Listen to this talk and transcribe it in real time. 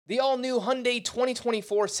The all-new Hyundai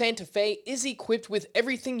 2024 Santa Fe is equipped with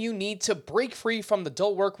everything you need to break free from the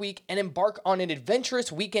dull work week and embark on an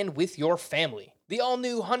adventurous weekend with your family. The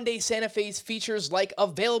all-new Hyundai Santa Fe's features like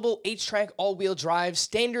available H-Track all-wheel drive,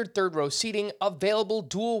 standard third-row seating, available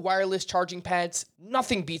dual wireless charging pads.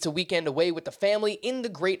 Nothing beats a weekend away with the family in the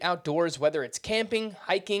great outdoors, whether it's camping,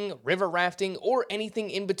 hiking, river rafting, or anything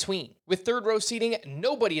in between. With third-row seating,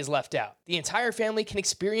 nobody is left out. The entire family can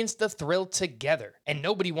experience the thrill together, and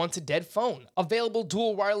nobody wants a dead phone. Available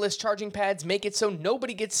dual wireless charging pads make it so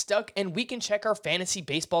nobody gets stuck, and we can check our fantasy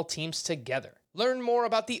baseball teams together. Learn more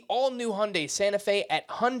about the all-new Hyundai Santa Fe at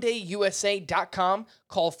HyundaiUSA.com.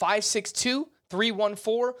 Call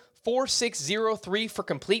 562-314-4603 for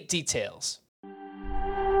complete details.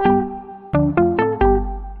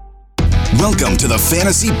 Welcome to the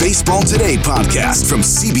Fantasy Baseball Today podcast from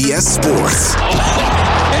CBS Sports.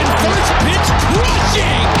 And first pitch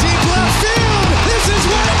crushing! Deep left field! This is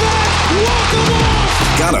way back! Walk 'em off!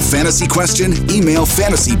 Got a fantasy question? Email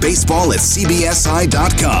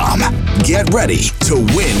fantasybaseball@cbsi.com. Get ready to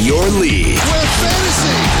win your league. Where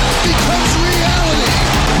fantasy becomes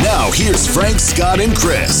reality. Now here's Frank, Scott, and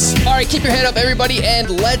Chris. All right, keep your head up, everybody,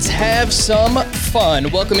 and let's have some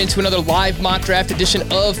fun. Welcome into another live mock draft edition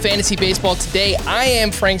of Fantasy Baseball Today. I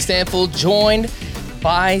am Frank Stanfield, joined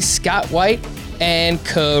by Scott White and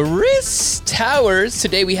Chris Towers.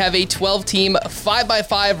 Today we have a 12-team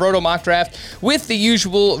 5x5 Roto mock draft with the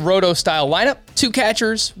usual Roto-style lineup. 2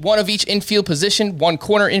 catchers, 1 of each infield position, 1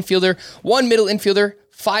 corner infielder, 1 middle infielder,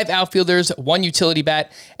 5 outfielders, 1 utility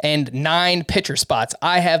bat, and 9 pitcher spots.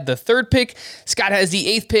 I have the 3rd pick, Scott has the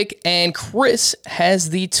 8th pick, and Chris has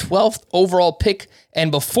the 12th overall pick. And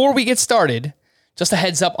before we get started, just a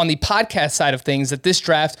heads up on the podcast side of things that this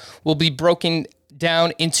draft will be broken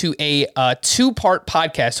down into a 2-part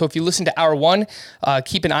podcast. So if you listen to hour 1,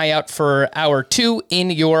 keep an eye out for hour 2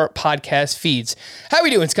 in your podcast feeds. How are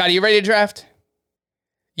we doing, Scott? Are you ready to draft?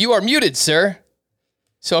 You are muted, sir.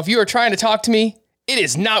 So if you are trying to talk to me, it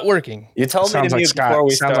is not working. You told me to mute before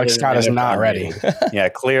we started. Sounds like Scott is not ready. Yeah,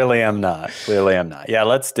 clearly I'm not. Yeah,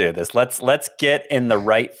 let's do this. Let's get in the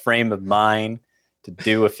right frame of mind to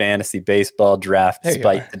do a fantasy baseball draft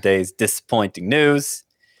despite today's disappointing news.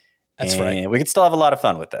 That's and right. We can still have a lot of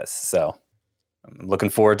fun with this. So I'm looking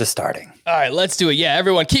forward to starting. All right, let's do it. Yeah,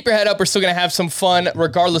 everyone, keep your head up. We're still going to have some fun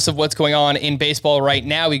regardless of what's going on in baseball right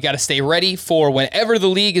now. We've got to stay ready for whenever the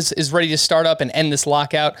league is ready to start up and end this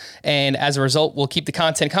lockout. And as a result, we'll keep the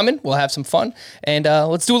content coming. We'll have some fun. And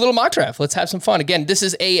let's do a little mock draft. Let's have some fun. Again, this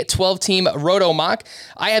is a 12-team Roto mock.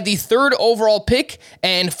 I have the 3rd overall pick.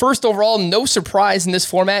 And first overall, no surprise in this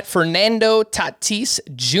format, Fernando Tatis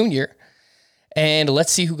Jr., And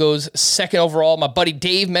let's see who goes 2nd overall. My buddy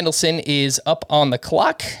Dave Mendelson is up on the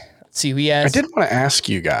clock. Let's see who he has. I did want to ask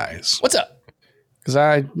you guys. What's up? Because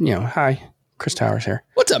hi, Chris Towers here.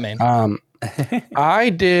 What's up, man? I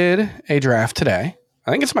did a draft today.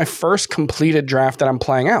 I think it's my first completed draft that I'm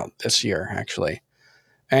playing out this year, actually.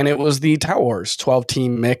 And it was the Towers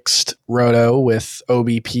 12-team mixed Roto with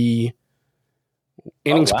OBP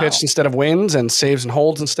innings pitched instead of wins and saves and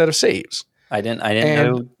holds instead of saves. I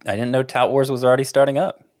didn't know Tout Wars was already starting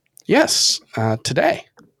up. Yes, today.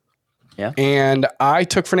 Yeah. And I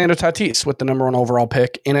took Fernando Tatis with the number 1 overall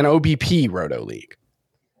pick in an OBP Roto league.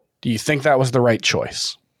 Do you think that was the right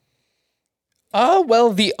choice?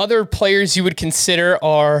 Well, the other players you would consider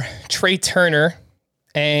are Trey Turner,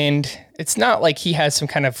 and it's not like he has some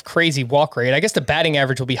kind of crazy walk rate. I guess the batting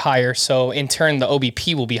average will be higher, so in turn, the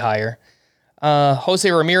OBP will be higher.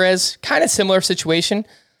 Jose Ramirez, kind of similar situation.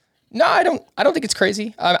 No, I don't think it's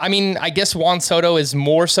crazy. I mean, I guess Juan Soto is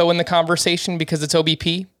more so in the conversation because it's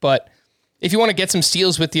OBP. But if you want to get some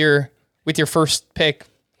steals with your first pick,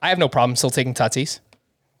 I have no problem still taking Tatis.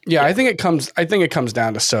 Yeah, I think it comes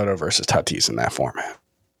down to Soto versus Tatis in that format.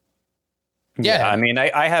 Yeah, I mean,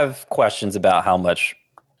 I have questions about how much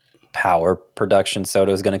power production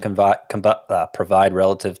Soto is going to provide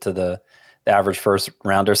relative to the average first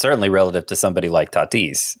rounder, certainly relative to somebody like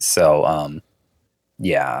Tatis. So,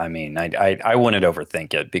 yeah, I mean, I wouldn't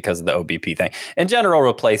overthink it because of the OBP thing. In general,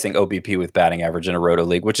 replacing OBP with batting average in a Roto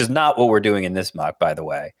league, which is not what we're doing in this mock, by the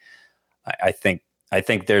way. I think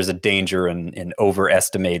there's a danger in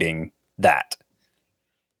overestimating that.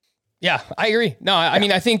 Yeah, I agree. No, I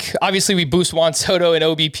mean, I think obviously we boost Juan Soto and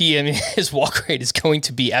OBP. I mean, his walk rate is going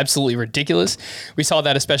to be absolutely ridiculous. We saw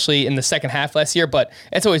that especially in the second half last year, but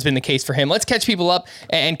it's always been the case for him. Let's catch people up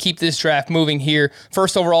and keep this draft moving here.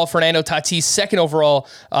 1st overall, Fernando Tatis. 2nd overall,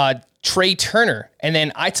 Trey Turner. And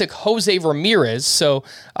then I took Jose Ramirez. So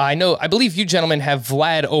I believe you gentlemen have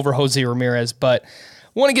Vlad over Jose Ramirez, but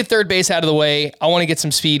want to get third base out of the way. I want to get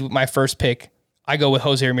some speed with my first pick. I go with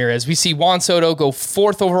Jose Ramirez. We see Juan Soto go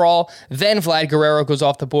 4th overall, then Vlad Guerrero goes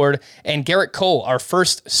off the board, and Garrett Cole, our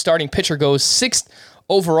first starting pitcher, goes 6th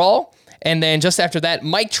overall. And then just after that,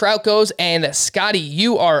 Mike Trout goes, and Scotty,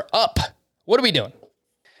 you are up. What are we doing?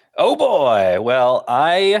 Oh boy. Well,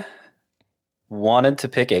 I wanted to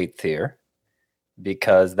pick 8th here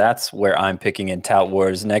because that's where I'm picking in Tout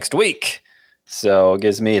Wars next week. So it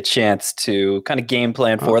gives me a chance to kind of game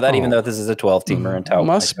plan for that, even though this is a 12-teamer and Tout.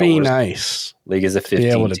 Must be nice. League is a 15-teamer. Be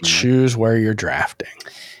able to choose where you're drafting.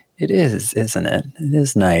 It is, isn't it? It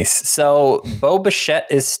is nice. So Bo Bichette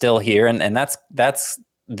is still here, and that's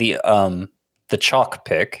the chalk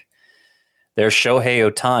pick. There's Shohei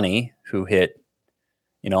Ohtani, who hit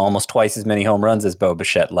almost twice as many home runs as Bo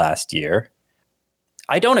Bichette last year.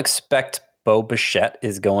 I don't expect Bo Bichette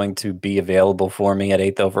is going to be available for me at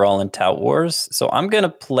 8th overall in Tout Wars. So I'm going to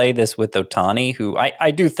play this with Ohtani, who I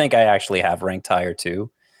do think I actually have ranked higher too.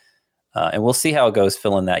 And we'll see how it goes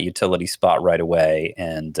filling that utility spot right away.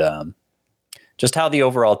 And just how the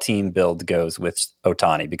overall team build goes with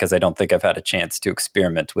Ohtani, because I don't think I've had a chance to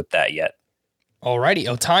experiment with that yet. Alrighty,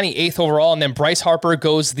 Ohtani 8th overall, and then Bryce Harper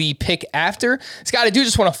goes the pick after. Scott, I do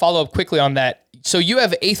just want to follow up quickly on that. So you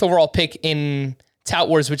have 8th overall pick in Tout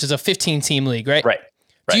Wars, which is a 15-team league, right? Right.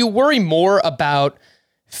 Do you worry more about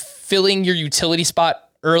filling your utility spot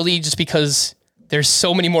early just because there's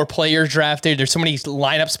so many more players drafted, there's so many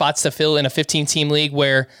lineup spots to fill in a 15-team league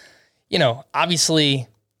where, obviously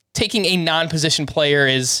taking a non-position player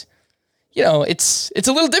is, it's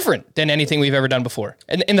a little different than anything we've ever done before,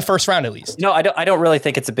 in the first round at least. No, I don't really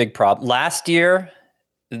think it's a big problem. Last year,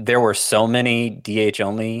 there were so many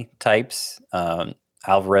DH-only types.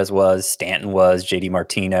 Alvarez was, Stanton was, JD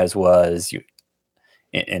Martinez was,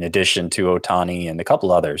 in addition to Ohtani and a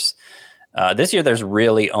couple others. This year, there's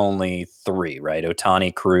really only 3, right?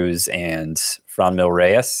 Ohtani, Cruz, and Franmil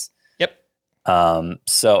Reyes. Yep. And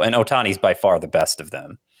Ohtani's by far the best of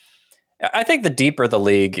them. I think the deeper the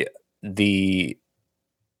league, the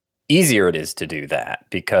easier it is to do that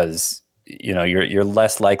because you're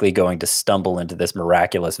less likely going to stumble into this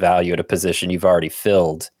miraculous value at a position you've already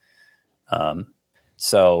filled.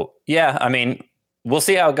 So yeah, I mean, we'll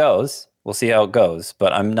see how it goes.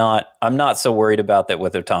 But I'm not so worried about that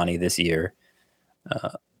with Ohtani this year.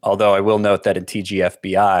 Although I will note that in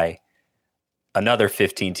TGFBI, another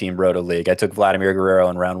 15-team Roto league, I took Vladimir Guerrero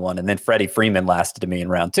in round 1, and then Freddie Freeman lasted to me in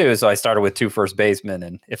round 2. So I started with 2 first basemen,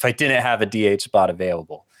 and if I didn't have a DH spot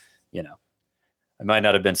available, I might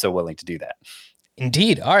not have been so willing to do that.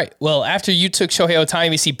 Indeed. All right. Well, after you took Shohei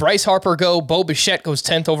Ohtani, we see Bryce Harper go. Bo Bichette goes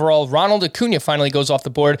 10th overall. Ronald Acuna finally goes off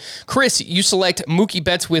the board. Chris, you select Mookie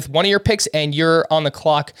Betts with one of your picks, and you're on the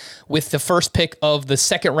clock with the first pick of the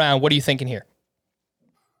second round. What are you thinking here?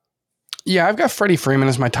 Yeah, I've got Freddie Freeman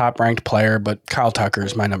as my top-ranked player, but Kyle Tucker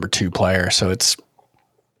is my number 2 player, so it's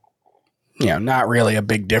not really a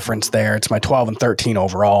big difference there. It's my 12 and 13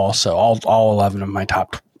 overall, so all 11 of my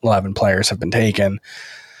top 11 players have been taken.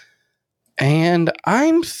 And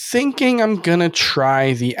I'm thinking I'm going to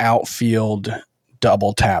try the outfield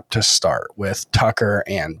double tap to start with Tucker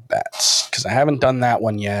and Betts because I haven't done that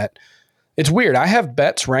one yet. It's weird. I have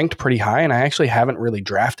Betts ranked pretty high, and I actually haven't really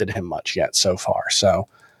drafted him much yet so far. So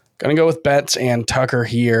going to go with Betts and Tucker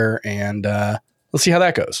here, and let's see how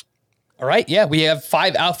that goes. All right. Yeah, we have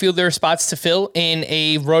 5 outfielder spots to fill in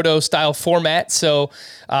a Roto-style format. So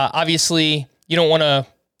obviously you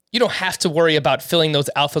don't have to worry about filling those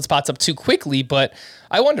outfield spots up too quickly, but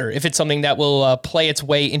I wonder if it's something that will play its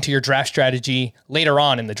way into your draft strategy later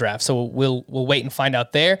on in the draft. So we'll wait and find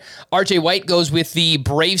out there. RJ White goes with the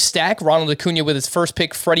Brave stack. Ronald Acuna with his first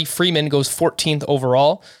pick. Freddie Freeman goes 14th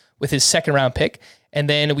overall with his second round pick. And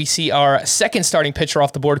then we see our second starting pitcher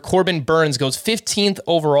off the board. Corbin Burns goes 15th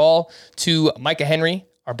overall to Micah Henry,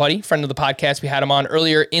 our buddy, friend of the podcast. We had him on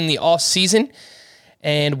earlier in the off season.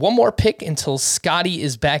 And one more pick until Scotty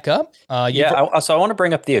is back up. So I want to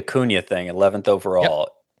bring up the Acuna thing, 11th overall.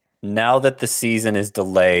 Yep. Now that the season is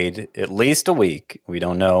delayed at least a week, we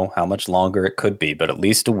don't know how much longer it could be, but at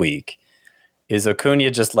least a week. Is Acuna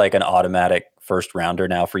just like an automatic first rounder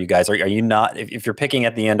now for you guys? Are you not, if you're picking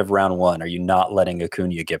at the end of round 1, are you not letting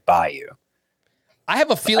Acuna get by you? I have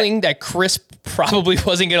a feeling that Chris probably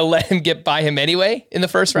wasn't going to let him get by him anyway in the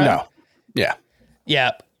first round. No. Yeah.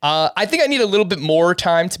 Yeah. I think I need a little bit more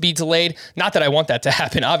time to be delayed. Not that I want that to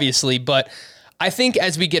happen, obviously, but I think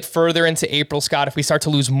as we get further into April, Scott, if we start to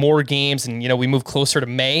lose more games and, we move closer to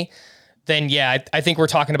May, then I think we're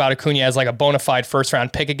talking about Acuna as like a bona fide first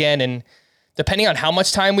round pick again. And depending on how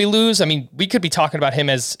much time we lose, we could be talking about him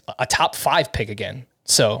as a top 5 pick again.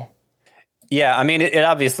 So. Yeah. It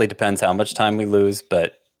obviously depends how much time we lose,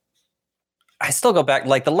 but I still go back,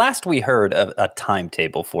 like the last we heard of a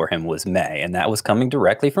timetable for him was May, and that was coming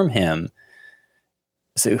directly from him,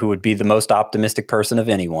 so who would be the most optimistic person of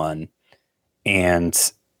anyone. And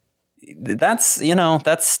that's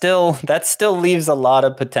that still leaves a lot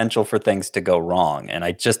of potential for things to go wrong. And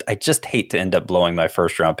I just hate to end up blowing my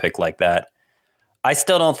first round pick like that. I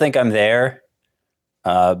still don't think I'm there.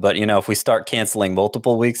 But if we start canceling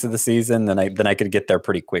multiple weeks of the season, then I could get there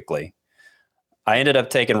pretty quickly. I ended up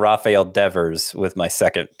taking Rafael Devers with my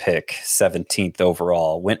second pick, 17th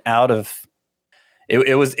overall. Went out of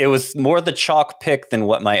it was more the chalk pick than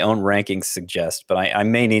what my own rankings suggest, but I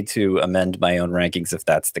may need to amend my own rankings if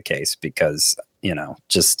that's the case, because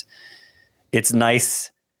just it's nice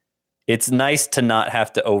to not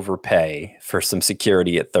have to overpay for some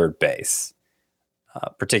security at third base.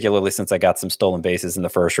 Particularly since I got some stolen bases in the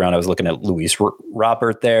first round. I was looking at Luis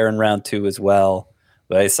Robert there in round 2 as well.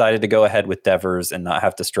 But I decided to go ahead with Devers and not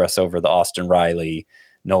have to stress over the Austin Riley,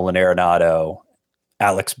 Nolan Arenado,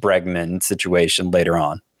 Alex Bregman situation later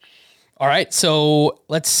on. All right, so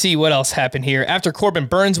let's see what else happened here. After Corbin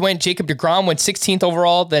Burns went, Jacob deGrom went 16th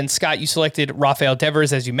overall. Then, Scott, you selected Rafael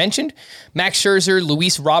Devers, as you mentioned. Max Scherzer,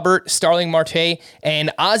 Luis Robert, Starling Marte,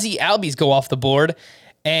 and Ozzie Albies go off the board.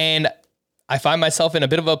 And I find myself in a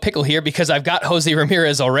bit of a pickle here because I've got Jose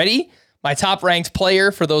Ramirez already. My top-ranked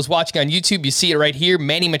player, for those watching on YouTube, you see it right here.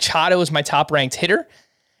 Manny Machado is my top-ranked hitter.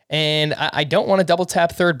 And I don't want to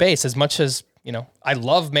double-tap third base as much as, I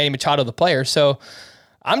love Manny Machado, the player. So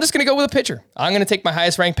I'm just going to go with a pitcher. I'm going to take my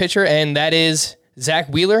highest-ranked pitcher, and that is Zach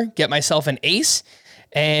Wheeler, get myself an ace,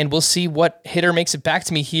 and we'll see what hitter makes it back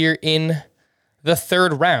to me here in the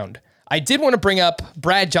third round. I did want to bring up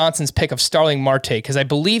Brad Johnson's pick of Starling Marte because I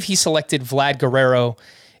believe he selected Vlad Guerrero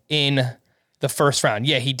in the first round.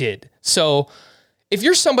 Yeah, he did. So if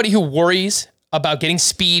you're somebody who worries about getting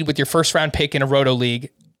speed with your first round pick in a Roto league,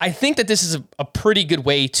 I think that this is a pretty good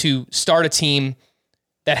way to start a team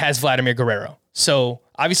that has Vladimir Guerrero. So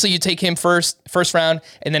obviously you take him first round,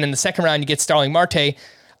 and then in the second round you get Starling Marte. I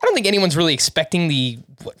don't think anyone's really expecting the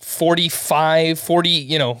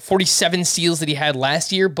 47 steals that he had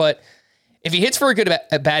last year, but if he hits for a good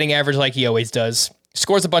batting average like he always does,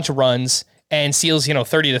 scores a bunch of runs, and steals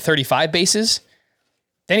 30 to 35 bases,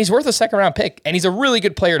 then he's worth a second-round pick, and he's a really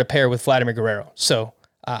good player to pair with Vladimir Guerrero. So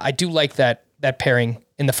I do like that pairing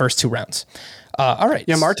in the first 2 rounds. All right.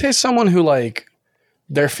 Yeah, Marte's someone who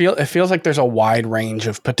it feels like there's a wide range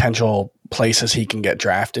of potential places he can get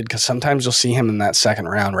drafted, because sometimes you'll see him in that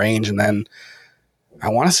second-round range, and then I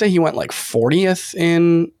want to say he went 40th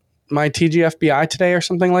in my TGFBI today or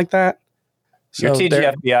something like that. So your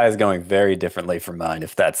TGFBI is going very differently from mine,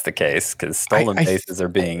 if that's the case, because stolen bases are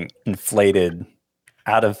being inflated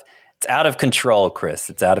it's out of control, Chris.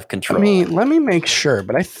 It's out of control. Let me make sure,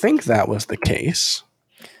 but I think that was the case.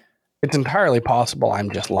 It's entirely possible I'm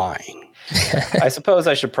just lying. I suppose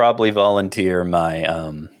I should probably volunteer my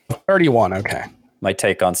 31. Okay, my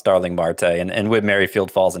take on Starling Marte, and Whit Merrifield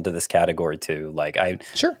falls into this category too.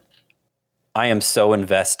 Sure. I am so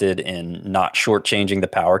invested in not shortchanging the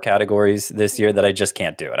power categories this year that I just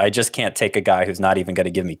can't do it. I just can't take a guy who's not even going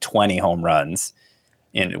to give me 20 home runs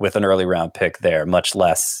with an early round pick there, much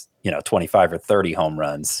less 25 or 30 home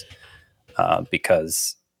runs,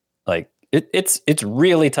 because it's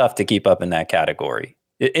really tough to keep up in that category.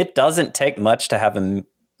 It doesn't take much to have a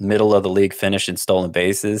middle of the league finish in stolen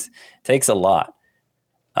bases. It takes a lot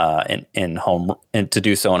in home and to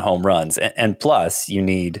do so in home runs, and plus you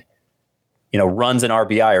need. Runs and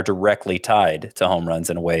RBI are directly tied to home runs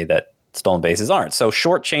in a way that stolen bases aren't. So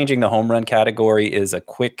shortchanging the home run category is a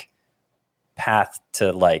quick path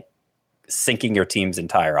to sinking your team's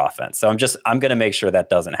entire offense. So I'm going to make sure that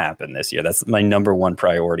doesn't happen this year. That's my number one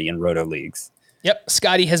priority in Roto leagues. Yep.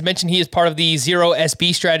 Scotty has mentioned he is part of the 0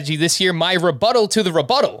 SB strategy this year. My rebuttal to the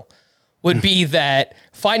rebuttal would be that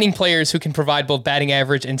finding players who can provide both batting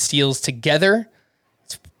average and steals together,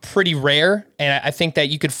 pretty rare, and I think that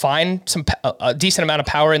you could find a decent amount of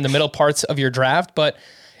power in the middle parts of your draft. But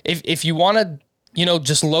if you want to,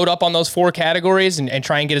 just load up on those 4 categories and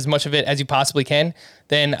try and get as much of it as you possibly can,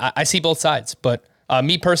 then I see both sides. But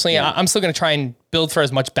me personally, yeah. I'm still going to try and build for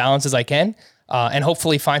as much balance as I can. And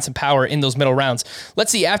hopefully find some power in those middle rounds. Let's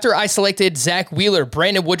see. After I selected Zach Wheeler,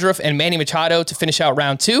 Brandon Woodruff, and Manny Machado to finish out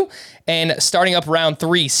round 2, and starting up round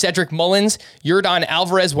 3, Cedric Mullins, Yordan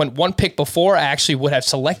Alvarez went 1 pick before. I actually would have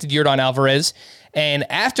selected Yordan Alvarez. And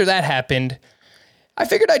after that happened, I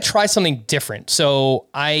figured I'd try something different. So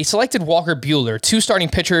I selected Walker Buehler, 2 starting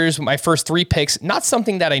pitchers with my first 3 picks. Not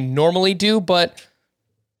something that I normally do, but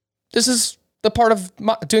this is the part of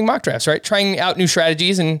doing mock drafts, right? Trying out new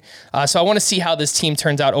strategies. And so I want to see how this team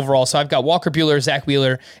turns out overall. So I've got Walker Buehler, Zach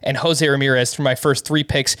Wheeler, and Jose Ramirez for my first 3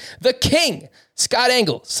 picks. The King, Scott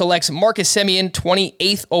Engel, selects Marcus Semien,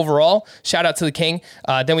 28th overall. Shout out to the King.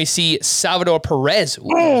 Then we see Salvador Perez.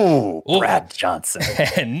 Ooh, Brad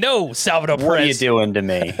Johnson. No, Salvador Perez. What are you doing to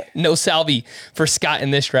me? No Salvi for Scott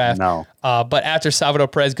in this draft. No. But after Salvador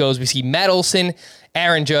Perez goes, we see Matt Olson,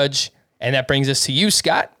 Aaron Judge, and that brings us to you,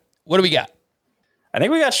 Scott. What do we got? I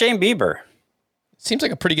think we got Shane Bieber. Seems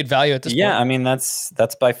like a pretty good value at this point. Yeah, I mean, that's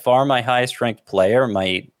by far my highest ranked player.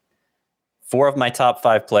 4 of my top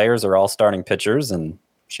 5 players are all starting pitchers, and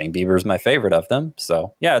Shane Bieber is my favorite of them.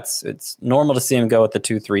 So yeah, it's normal to see him go at the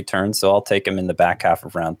 2-3 turn. So I'll take him in the back half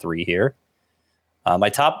of round 3 here. My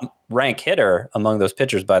top rank hitter among those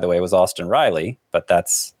pitchers, by the way, was Austin Riley, but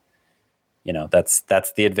that's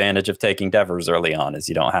the advantage of taking Devers early on, is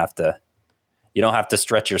you don't have to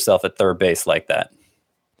stretch yourself at third base like that.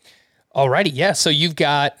 Alrighty, yeah. So you've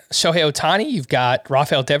got Shohei Ohtani, you've got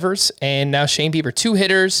Rafael Devers, and now Shane Bieber, 2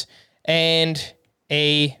 hitters and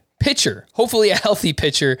a pitcher, hopefully a healthy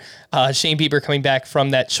pitcher. Shane Bieber coming back from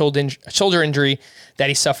that shoulder injury that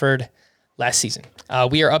he suffered last season.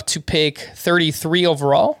 We are up to pick 33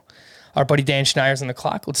 overall. Our buddy Dan Schneier's on the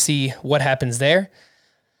clock. Let's see what happens there.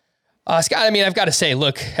 Scott, I mean, I've got to say,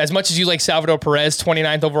 look, as much as you like Salvador Perez,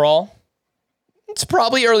 29th overall, it's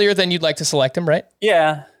probably earlier than you'd like to select him, right?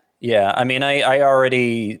 Yeah. I mean, I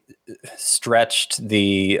already stretched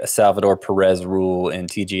the Salvador Perez rule in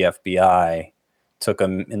TGFBI, took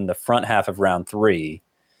him in the front half of round 3.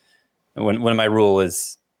 When my rule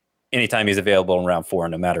is anytime he's available in round 4,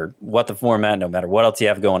 no matter what the format, no matter what else you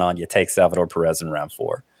have going on, you take Salvador Perez in round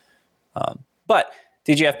 4. But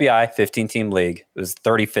TGFBI, 15-team league, it was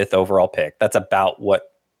 35th overall pick. That's about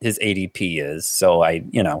what his ADP is. So I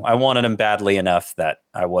wanted him badly enough that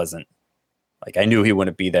I knew he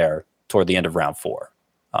wouldn't be there toward the end of round 4.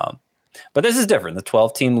 But this is different. The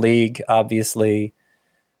 12-team league, obviously.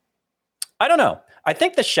 I don't know. I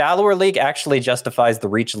think the shallower league actually justifies the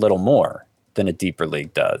reach a little more than a deeper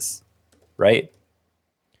league does, right?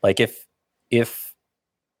 Like if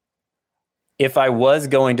I was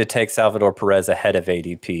going to take Salvador Perez ahead of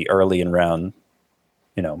ADP early in round,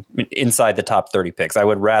 inside the top 30 picks, I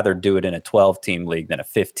would rather do it in a 12-team league than a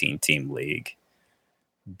 15-team league,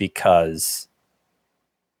 because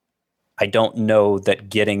I don't know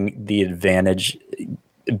that getting the advantage,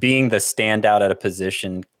 being the standout at a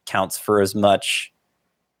position, counts for as much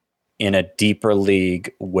in a deeper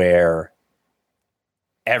league where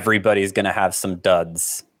everybody's going to have some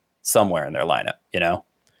duds somewhere in their lineup,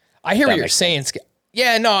 I hear what you're saying.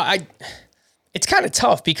 Yeah, no, it's kind of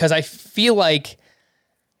tough because I feel like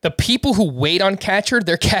the people who wait on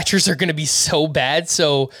their catchers are going to be so bad.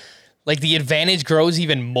 So like the advantage grows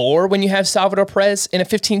even more when you have Salvador Perez in a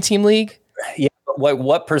 15-team league. Yeah.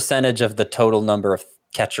 What percentage of the total number of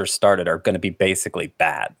catchers started are going to be basically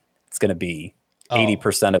bad? It's going to be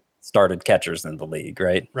 80% of started catchers in the league,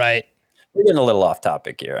 right? Right. We're getting a little off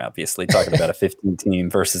topic here, obviously, talking about a 15-team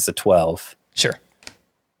versus a 12. Sure.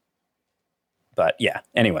 But yeah,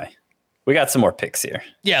 anyway, we got some more picks here.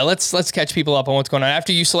 Yeah, let's catch people up on what's going on.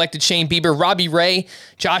 After you selected Shane Bieber, Robbie Ray,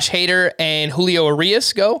 Josh Hader, and Julio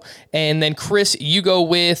Arias go. And then Chris, you go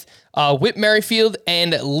with Whit Merrifield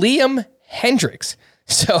and Liam Hendricks.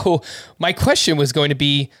 So my question was going to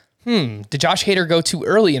be, did Josh Hader go too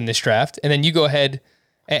early in this draft? And then you go ahead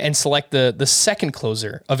and select the second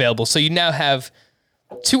closer available. So you now have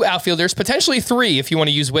 2 outfielders, potentially 3 if you want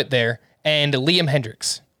to use Whit there, and Liam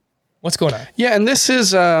Hendricks. What's going on? Yeah, and this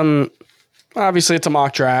is obviously it's a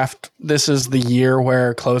mock draft. This is the year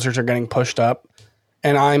where closers are getting pushed up,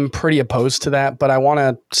 and I'm pretty opposed to that, but I want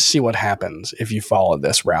to see what happens if you follow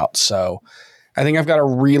this route. So I think I've got a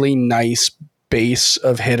really nice base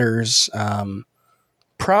of hitters,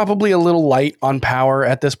 probably a little light on power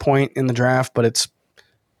at this point in the draft, but it's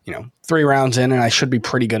 3 rounds in, and I should be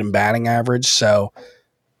pretty good in batting average. So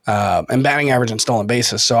and batting average and stolen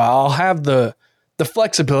bases. So I'll have the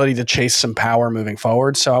flexibility to chase some power moving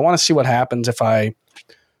forward. So I want to see what happens if I,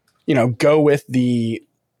 go with the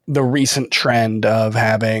recent trend of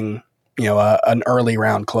having, an early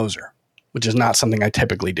round closer, which is not something I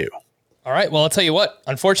typically do. All right. Well, I'll tell you what.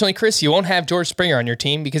 Unfortunately, Chris, you won't have George Springer on your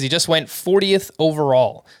team because he just went 40th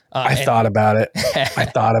overall. I thought about it.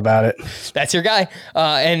 That's your guy.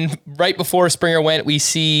 And right before Springer went, we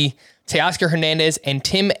see Teoscar Hernandez and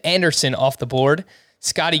Tim Anderson off the board.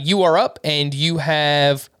 Scotty, you are up, and you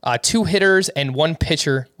have 2 hitters and 1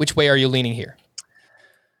 pitcher. Which way are you leaning here?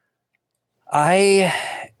 I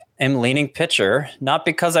am leaning pitcher, not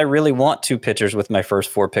because I really want 2 pitchers with my first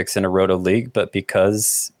 4 picks in a Roto league, but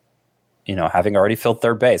because having already filled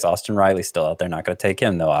third base. Austin Riley's still out there. Not going to take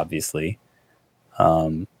him, though, obviously.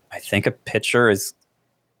 I think a pitcher is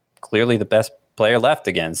clearly the best player left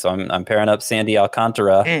again. So I'm pairing up Sandy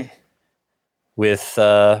Alcantara with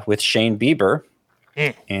Shane Bieber.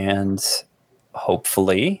 And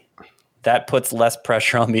hopefully that puts less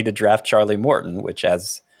pressure on me to draft Charlie Morton, which,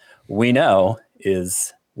 as we know,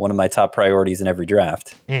 is one of my top priorities in every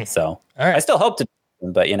draft. So all right. I still hope to,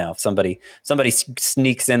 but if somebody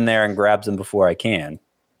sneaks in there and grabs him before I can,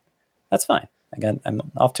 that's fine. I'm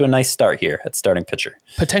off to a nice start here at starting pitcher.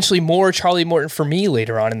 Potentially more Charlie Morton for me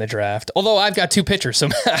later on in the draft. Although I've got two pitchers, so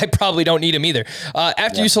I probably don't need him either.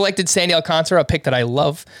 After you selected Sandy Alcantara, a pick that I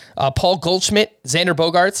love, Paul Goldschmidt, Xander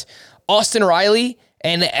Bogaerts, Austin Riley,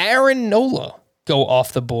 and Aaron Nola go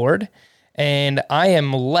off the board. And I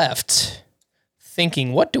am left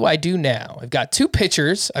thinking, what do I do now? I've got two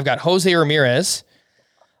pitchers. I've got Jose Ramirez.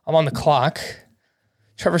 I'm on the clock.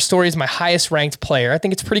 Trevor Story is my highest ranked player. I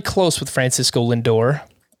think it's pretty close with Francisco Lindor.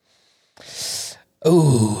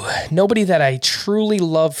 Ooh, nobody that I truly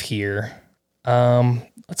love here.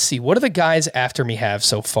 Let's see. What do the guys after me have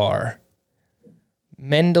so far?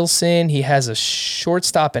 Mendelson, he has a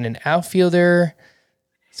shortstop and an outfielder.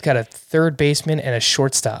 He's got a third baseman and a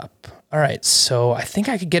shortstop. All right, so I think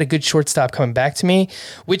I could get a good shortstop coming back to me,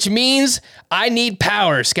 which means I need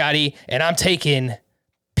power, Scotty, and I'm taking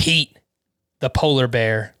Pete, the polar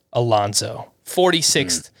bear, Alonso,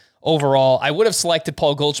 46th overall. I would have selected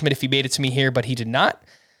Paul Goldschmidt if he made it to me here, but he did not.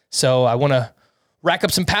 So I want to rack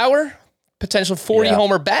up some power, potential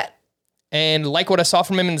 40-homer bat, and like what I saw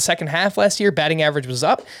from him in the second half last year, batting average was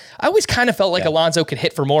up. I always kind of felt like Alonso could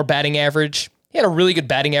hit for more batting average. He had a really good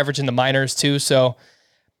batting average in the minors too, so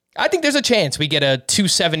I think there's a chance we get a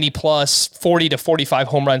 270-plus, 40 to 45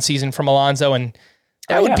 home run season from Alonso, and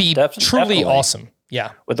that would be truly awesome.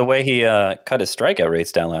 Yeah. With the way he cut his strikeout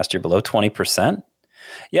rates down last year, below 20%.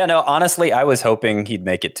 Yeah, no, honestly, I was hoping he'd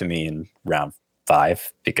make it to me in round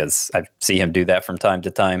 5 because I see him do that from time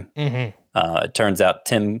to time. It turns out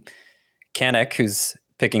Tim Kanek, who's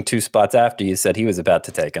picking 2 spots after you, said he was about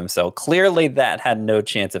to take him. So clearly that had no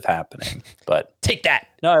chance of happening. But take that.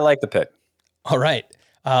 No, I like the pick. All right.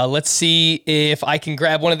 Let's see if I can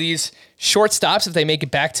grab one of these shortstops if they make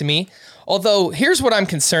it back to me. Although, here's what I'm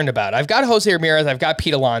concerned about. I've got Jose Ramirez. I've got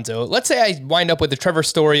Pete Alonso. Let's say I wind up with a Trevor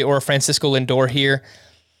Story or a Francisco Lindor here.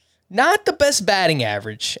 Not the best batting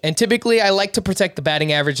average. And typically, I like to protect the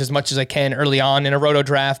batting average as much as I can early on in a Roto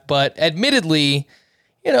draft. But admittedly,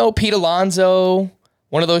 Pete Alonso,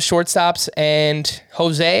 one of those shortstops, and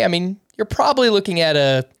Jose, I mean, you're probably looking at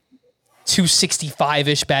a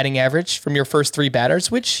 265-ish batting average from your first 3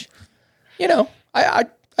 batters, which,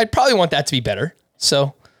 I'd probably want that to be better.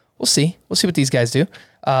 So we'll see. We'll see what these guys do.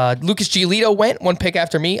 Lucas Giolito went 1 pick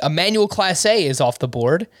after me. Emmanuel Clase is off the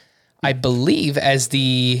board, I believe, as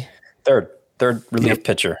the third relief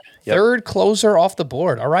pitcher. Yep. Third closer off the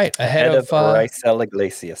board. All right. Ahead of Raisel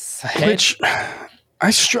Iglesias. Which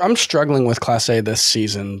I'm struggling with Clase this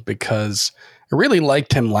season because I really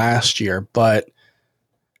liked him last year, but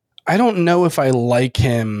I don't know if I like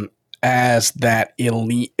him as that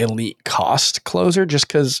elite cost closer just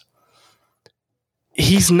because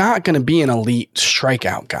he's not going to be an elite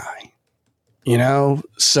strikeout guy,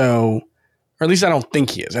 So, or at least I don't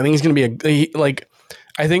think he is. I think he's going to be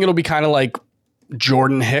I think it'll be kind of like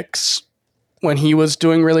Jordan Hicks when he was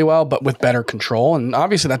doing really well, but with better control. And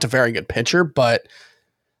obviously that's a very good pitcher, but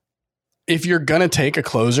if you're going to take a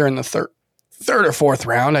closer in the third or fourth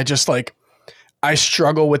round, I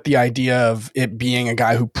struggle with the idea of it being a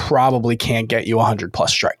guy who probably can't get you 100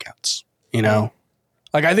 plus strikeouts,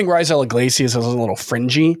 I think Raisel Iglesias is a little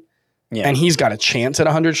fringy and he's got a chance at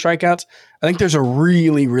 100 strikeouts. I think there's a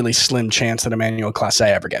really, really slim chance that Emmanuel Clase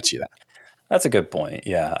ever gets you that. That's a good point.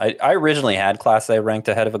 Yeah. I originally had Clase ranked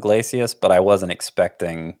ahead of Iglesias, but I wasn't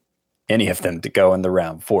expecting any of them to go in the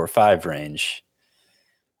round 4 or 5 range.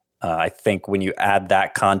 I think when you add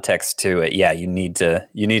that context to it, you need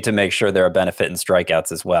to make sure there are benefit in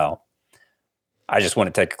strikeouts as well. I just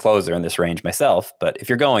want to take a closer in this range myself, but if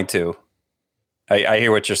you're going to, I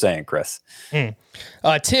hear what you're saying, Chris.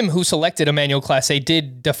 Tim, who selected Emmanuel Clase,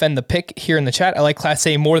 did defend the pick here in the chat. I like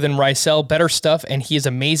Clase more than Raisel, better stuff, and he is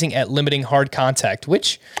amazing at limiting hard contact,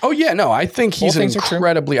 which... Oh, yeah, no, I think he's I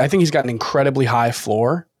think he's got an incredibly high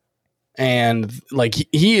floor, and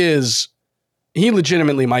he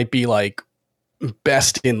legitimately might be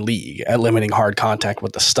best in league at limiting hard contact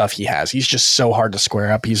with the stuff he has. He's just so hard to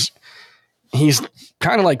square up. He's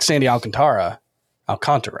kind of like Sandy Alcantara,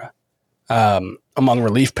 among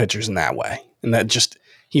relief pitchers in that way. And that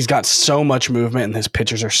he's got so much movement and his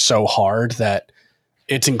pitchers are so hard that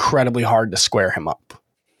it's incredibly hard to square him up.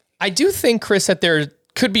 I do think, Chris, that there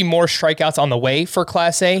could be more strikeouts on the way for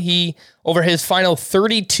Class A. He, over his final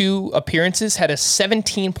 32 appearances, had a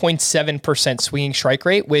 17.7% swinging strike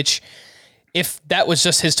rate, which, if that was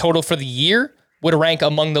just his total for the year, would rank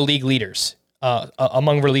among the league leaders,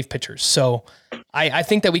 among relief pitchers. So I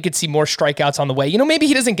think that we could see more strikeouts on the way. Maybe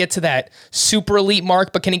he doesn't get to that super elite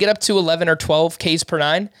mark, but can he get up to 11 or 12 Ks per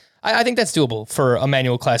nine? I think that's doable for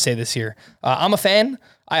Emmanuel Clase this year. I'm a fan.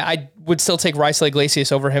 I would still take Raisel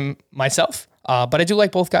Iglesias over him myself, but I do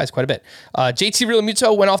like both guys quite a bit. JT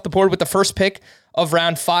Realmuto went off the board with the first pick of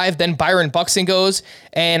round 5. Then Byron Buxton goes,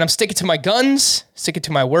 and I'm sticking to my guns, sticking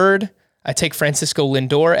to my word. I take Francisco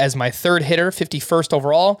Lindor as my third hitter, 51st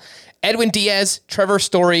overall. Edwin Diaz, Trevor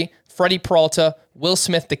Story, Freddie Peralta, Will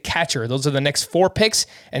Smith, the catcher. Those are the next 4 picks.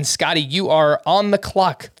 And Scotty, you are on the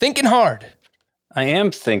clock, thinking hard. I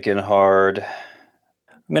am thinking hard.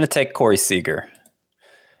 I'm going to take Corey Seager.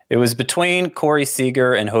 It was between Corey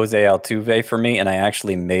Seager and Jose Altuve for me, and I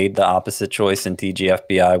actually made the opposite choice in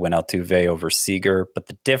TGFBI, went Altuve over Seager. But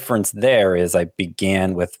the difference there is I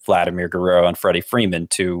began with Vladimir Guerrero and Freddie Freeman,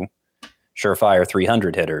 2 surefire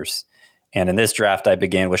 300 hitters. And in this draft, I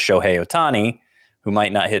began with Shohei Ohtani, who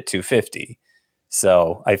might not hit 250.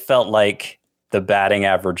 So I felt like the batting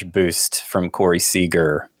average boost from Corey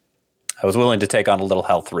Seager, I was willing to take on a little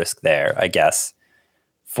health risk there, I guess,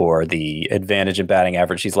 for the advantage in batting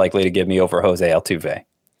average he's likely to give me over Jose Altuve.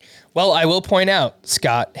 Well, I will point out,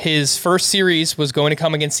 Scott, his first series was going to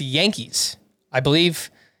come against the Yankees, I believe,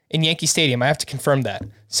 in Yankee Stadium. I have to confirm that.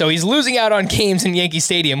 So he's losing out on games in Yankee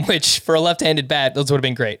Stadium, which for a left-handed bat, those would have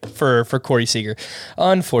been great for Corey Seager,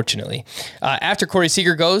 unfortunately. After Corey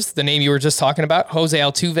Seager goes, the name you were just talking about, Jose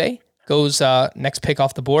Altuve, goes next pick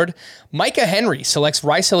off the board. Micah Henry selects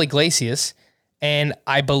Raisel Iglesias, and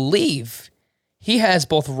I believe he has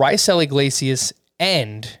both Raisel Iglesias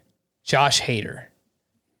and Josh Hader.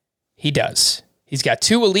 He does. He's got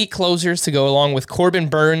 2 elite closers to go along with Corbin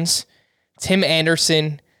Burns, Tim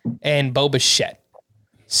Anderson, and Bo Bichette.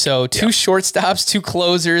 So 2 shortstops, 2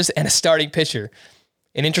 closers, and a starting pitcher.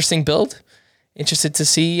 An interesting build. Interested to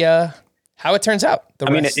see how it turns out.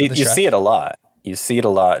 You see it a lot. You see it a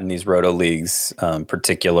lot in these Roto leagues,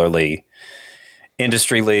 particularly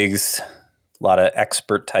industry leagues, a lot of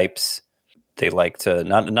expert types. They like to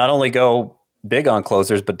not only go big on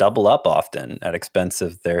closers, but double up often at expense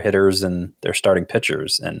of their hitters and their starting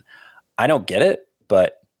pitchers. And I don't get it,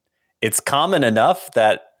 but it's common enough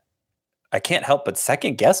that I can't help but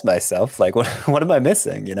second guess myself. Like, what am I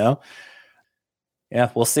missing? Yeah,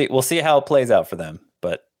 we'll see. We'll see how it plays out for them.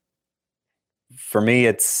 But for me,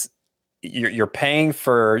 it's you're paying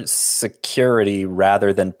for security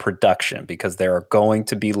rather than production, because there are going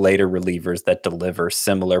to be later relievers that deliver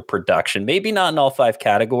similar production. Maybe not in all 5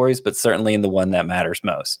 categories, but certainly in the one that matters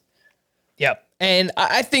most. Yep. And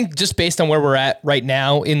I think just based on where we're at right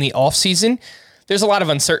now in the offseason, there's a lot of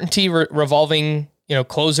uncertainty revolving,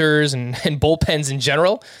 closers and bullpens in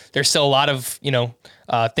general. There's still a lot of,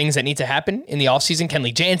 things that need to happen in the offseason.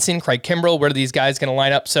 Kenley Jansen, Craig Kimbrell, where are these guys going to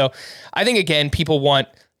line up? So I think, again, people want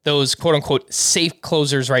those quote unquote safe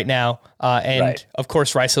closers right now. And of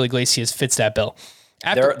course, Raisel Iglesias fits that bill.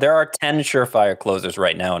 There are 10 surefire closers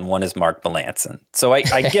right now, and one is Mark Melancon. So I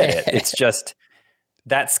get it. It's just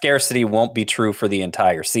that scarcity won't be true for the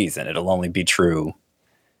entire season. It'll only be true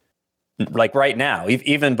like right now.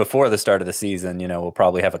 Even before the start of the season, we'll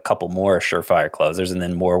probably have a couple more surefire closers, and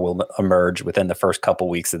then more will emerge within the first couple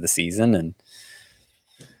weeks of the season. And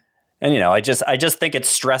I just think it's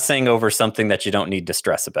stressing over something that you don't need to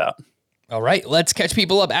stress about. All right, let's catch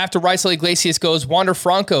people up. After Raisel Iglesias goes, Wander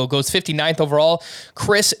Franco goes 59th overall.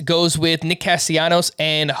 Chris goes with Nick Castellanos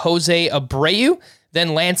and Jose Abreu.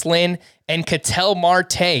 Then Lance Lynn and Ketel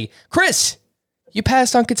Marte. Chris, you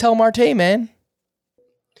passed on Ketel Marte, man.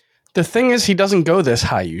 The thing is, he doesn't go this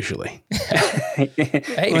high usually.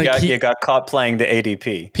 You got caught playing the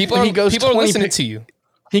ADP. People are listening to you.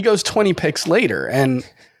 He goes 20 picks later, and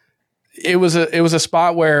it was a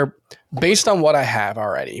spot where, based on what I have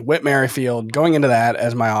already, Whit Merrifield, going into that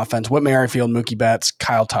as my offense, Whit Merrifield, Mookie Betts,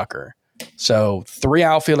 Kyle Tucker. So 3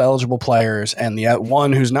 outfield eligible players, and the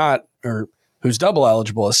one who's not, or who's double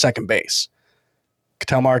eligible, is second base.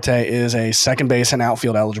 Ketel Marte is a second base and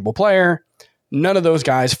outfield eligible player. None of those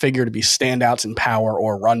guys figure to be standouts in power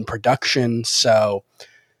or run production. So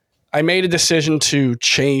I made a decision to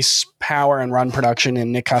chase power and run production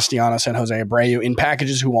in Nick Castellanos and Jose Abreu in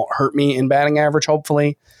packages who won't hurt me in batting average,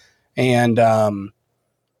 hopefully. And,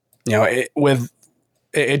 it was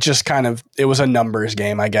a numbers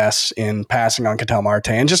game, I guess, in passing on Ketel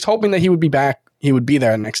Marte and just hoping that he would be back. He would be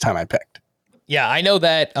there the next time I picked. Yeah, I know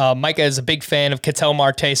that Micah is a big fan of Ketel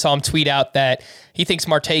Marte. Saw him tweet out that he thinks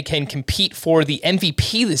Marte can compete for the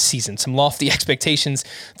MVP this season. Some lofty expectations.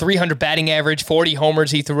 300 batting average, 40 homers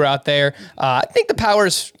he threw out there. I think the power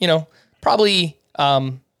is, probably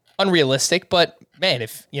unrealistic, but man,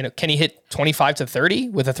 if can he hit 25 to 30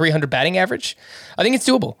 with a 300 batting average? I think it's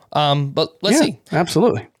doable. But let's see.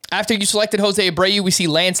 Absolutely. After you selected Jose Abreu, we see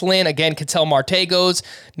Lance Lynn. Again, Ketel Marte goes.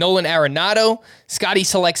 Nolan Arenado. Scotty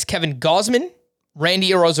selects Kevin Gausman. Randy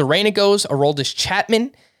Arozarena goes. Aroldis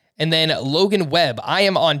Chapman. And then Logan Webb. I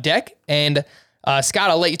am on deck. And Scott,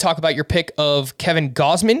 I'll let you talk about your pick of Kevin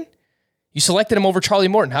Gausman. You selected him over Charlie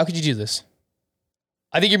Morton. How could you do this?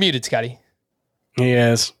 I think you're muted, Scotty. He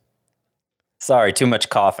is. Sorry, too much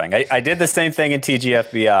coughing. I did the same thing in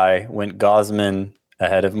TGFBI. Went Gausman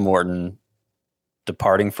ahead of Morton,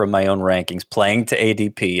 departing from my own rankings, playing to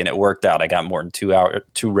ADP, and it worked out. I got Morton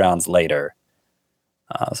 2 rounds later.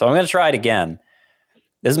 So I'm going to try it again.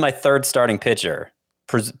 This is my third starting pitcher.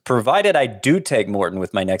 Provided I do take Morton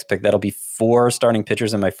with my next pick, that'll be 4 starting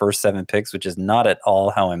pitchers in my first 7 picks, which is not at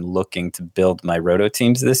all how I'm looking to build my Roto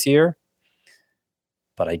teams this year.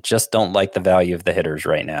 But I just don't like the value of the hitters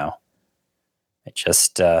right now. I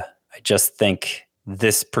just think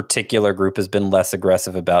this particular group has been less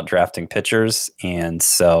aggressive about drafting pitchers, and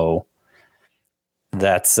so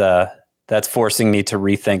that's forcing me to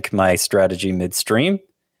rethink my strategy midstream.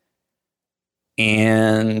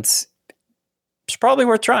 And it's probably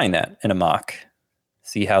worth trying that in a mock.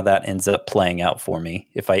 See how that ends up playing out for me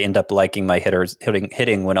if I end up liking my hitters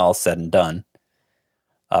hitting when all's said and done.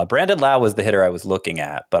 Brandon Lau was the hitter I was looking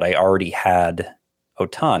at, but I already had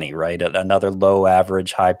Ohtani, right? Another low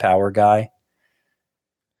average, high power guy.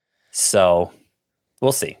 So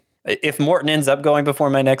we'll see. If Morton ends up going before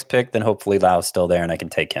my next pick, then hopefully Lau's still there and I can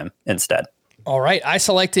take him instead. All right. I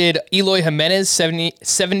selected Eloy Jimenez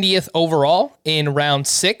 70th overall in round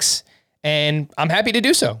 6, and I'm happy to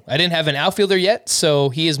do so. I didn't have an outfielder yet, so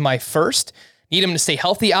he is my first. Need him to stay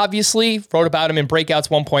healthy, obviously. Wrote about him in Breakouts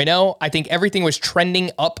 1.0. I think everything was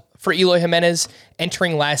trending up for Eloy Jimenez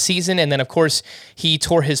entering last season, and then, of course, he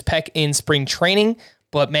tore his pec in spring training.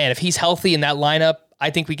 But, man, if he's healthy in that lineup,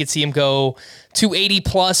 I think we could see him go 280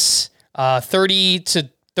 plus, 30 to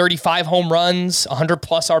 35 home runs, 100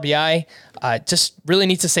 plus RBI. Just really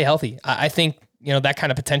needs to stay healthy. I think that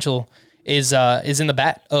kind of potential is in the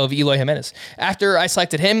bat of Eloy Jimenez. After I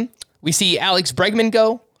selected him, we see Alex Bregman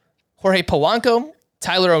go, Jorge Polanco,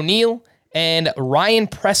 Tyler O'Neill, and Ryan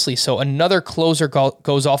Presley. So another closer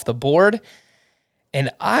goes off the board. And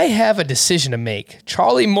I have a decision to make.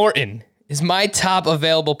 Charlie Morton is my top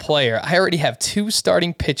available player. I already have 2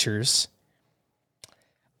 starting pitchers.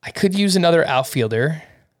 I could use another outfielder.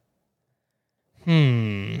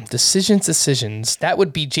 Decisions. That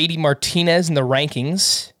would be JD Martinez in the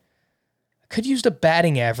rankings. I could use the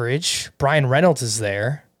batting average. Brian Reynolds is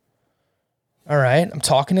there. All right, I'm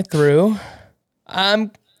talking it through.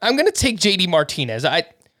 I'm going to take JD Martinez. I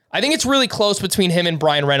think it's really close between him and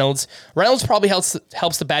Brian Reynolds. Reynolds probably helps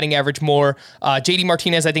the batting average more. JD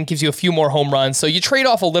Martinez, I think, gives you a few more home runs. So you trade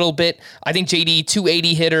off a little bit. I think JD,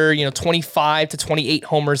 280 hitter, 25 to 28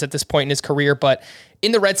 homers at this point in his career. But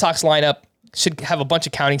in the Red Sox lineup, should have a bunch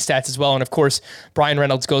of counting stats as well. And, of course, Brian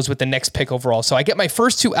Reynolds goes with the next pick overall. So I get my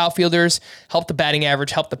first 2 outfielders, help the batting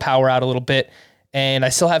average, help the power out a little bit. And I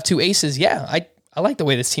still have 2 aces. Yeah, I like the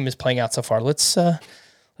way this team is playing out so far. Let's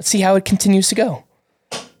see how it continues to go.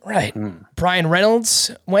 Right. Brian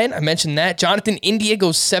Reynolds went. I mentioned that. Jonathan India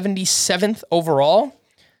goes 77th overall. I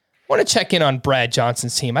want to check in on Brad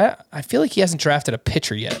Johnson's team. I feel like he hasn't drafted a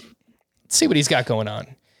pitcher yet. Let's see what he's got going on.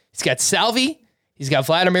 He's got Salvi. He's got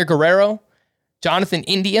Vladimir Guerrero, Jonathan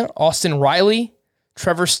India, Austin Riley,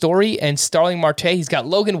 Trevor Story, and Starling Marte. He's got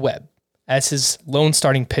Logan Webb as his lone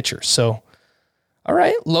starting pitcher. So, all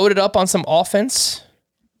right, loaded up on some offense.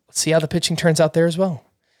 Let's see how the pitching turns out there as well.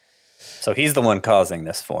 So he's the one causing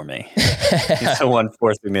this for me. He's the one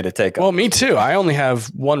forcing me to take him. Well, me too. I only have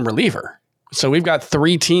 1 reliever. So we've got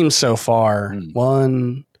 3 teams so far.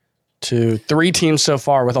 1, 2, 3 teams so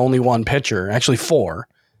far with only 1 pitcher. Actually 4.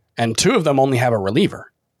 And 2 of them only have a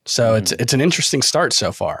reliever. So it's an interesting start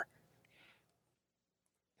so far.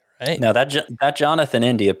 Right. Now that Jonathan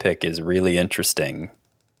India pick is really interesting.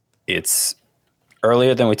 It's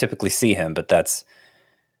earlier than we typically see him, but that's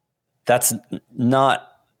not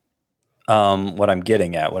what I'm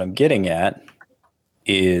getting at. What I'm getting at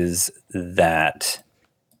is that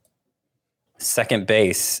second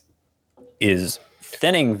base is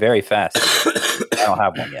thinning very fast. I don't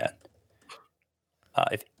have one yet.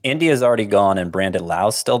 If India's already gone and Brandon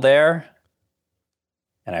Lau's still there,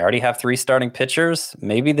 and I already have 3 starting pitchers,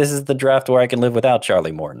 maybe this is the draft where I can live without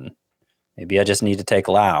Charlie Morton. maybe I just need to take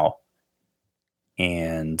Lau.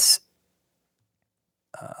 And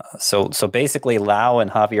so basically Lau and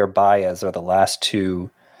Javier Baez are the last two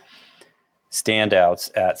standouts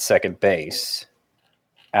at second base.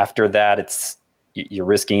 After that, you're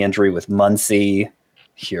risking injury with Muncy.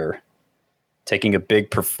 You're taking a big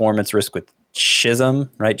performance risk with Chisholm,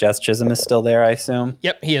 right? Jazz Chisholm is still there, I assume.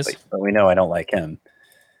 Yep, he is. But we know I don't like him.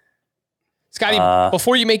 Scotty,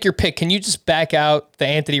 before you make your pick, can you just back out the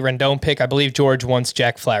Anthony Rendon pick? I believe George wants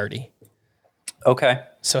Jack Flaherty. Okay.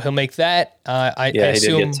 So he'll make that. I he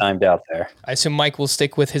assume, did get timed out there. I assume Mike will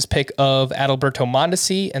stick with his pick of Adalberto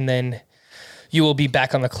Mondesi, and then you will be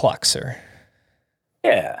back on the clock, sir.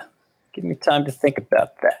 Yeah. Give me time to think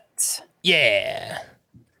about that. Yeah.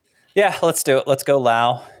 Yeah, let's do it. Let's go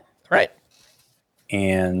Lau. Right.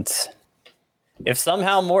 And if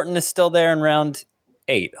somehow Morton is still there in round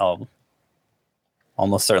 8, I'll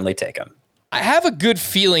almost certainly take him. I have a good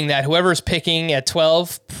feeling that whoever's picking at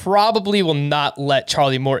 12 probably will not let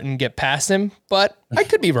Charlie Morton get past him, but I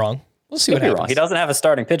could be wrong. We'll see what happens. Wrong. He doesn't have a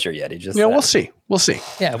starting pitcher yet. He just we'll see. We'll see.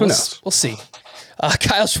 Yeah, Who knows? We'll see.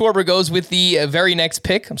 Kyle Schwarber goes with the very next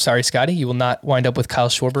pick. I'm sorry, Scotty. You will not wind up with Kyle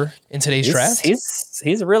Schwarber in today's draft.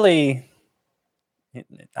 He's really...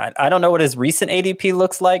 I don't know what his recent ADP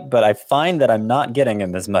looks like, but I find that I'm not getting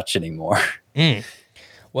him as much anymore.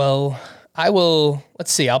 Well, I will,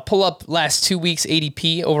 let's see, I'll pull up last 2 weeks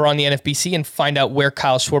ADP over on the NFBC and find out where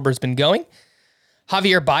Kyle Schwarber's been going.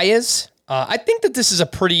 Javier Baez, I think that this is a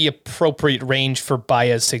pretty appropriate range for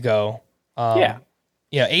Baez to go.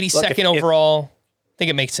 82nd overall. I think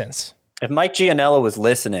it makes sense. If Mike Gianella was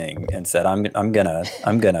listening and said, I'm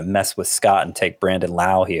gonna mess with Scott and take Brandon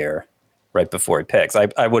Lau here right before he picks,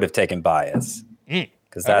 I would have taken Baez.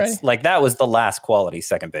 Because that was the last quality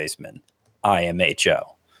second baseman,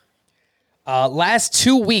 IMHO. Last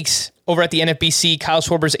 2 weeks over at the NFBC, Kyle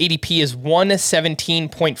Schwarber's ADP is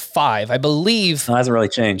 117.5. I believe... It hasn't really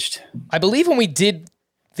changed. I believe when we did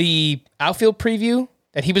the outfield preview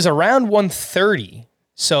that he was around 130.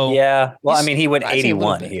 So yeah, well, I mean, he went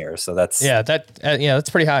 81 here, so that's... that's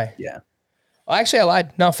pretty high. Yeah. Well, actually, I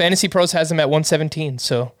lied. No, Fantasy Pros has him at 117,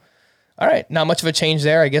 so... All right, not much of a change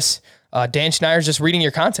there. I guess Dan Schneider's just reading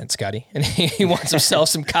your content, Scotty, and he wants himself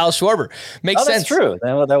some Kyle Schwarber. Makes sense. That's true.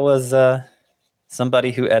 That was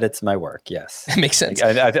somebody who edits my work, yes. Makes sense.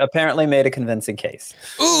 I've apparently made a convincing case.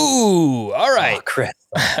 Ooh, all right. Oh, Chris.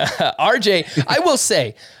 RJ, I will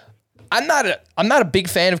say, I'm not a big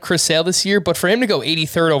fan of Chris Sale this year, but for him to go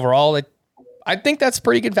 83rd overall, I think that's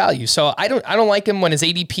pretty good value. So I don't like him when his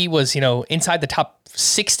ADP was, inside the top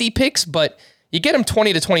 60 picks, but you get him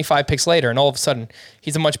 20 to 25 picks later, and all of a sudden,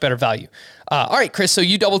 he's a much better value. All right, Chris, so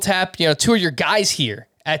you double tap, two of your guys here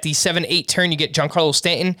at the 7-8 turn. You get Giancarlo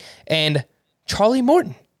Stanton and Charlie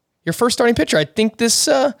Morton, your first starting pitcher. I think this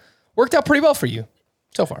worked out pretty well for you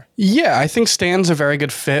so far. Yeah, I think Stan's a very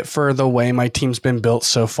good fit for the way my team's been built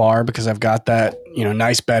so far, because I've got that,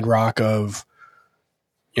 nice bedrock of,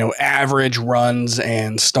 average runs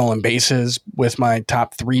and stolen bases with my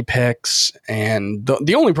top 3 picks. And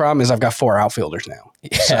the only problem is I've got 4 outfielders now.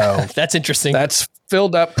 Yeah, so that's interesting. That's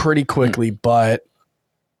filled up pretty quickly, but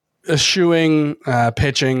eschewing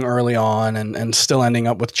pitching early on and still ending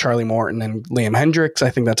up with Charlie Morton and Liam Hendricks, I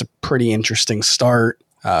think that's a pretty interesting start.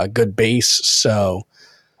 Good base. So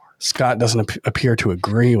Scott doesn't appear to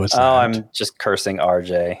agree with that. Oh, I'm just cursing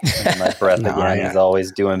RJ. My breath again. He's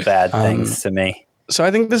always doing bad things to me. So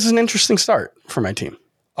I think this is an interesting start for my team.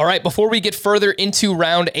 All right, before we get further into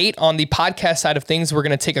round 8 on the podcast side of things, we're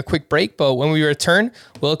going to take a quick break, but when we return,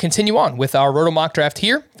 we'll continue on with our Roto Mock Draft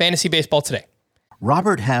here, Fantasy Baseball Today.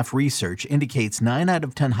 Robert Half research indicates 9 out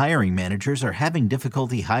of 10 hiring managers are having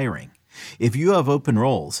difficulty hiring. If you have open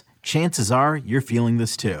roles, chances are you're feeling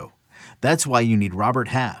this too. That's why you need Robert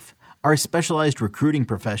Half. Our specialized recruiting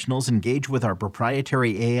professionals engage with our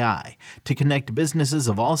proprietary AI to connect businesses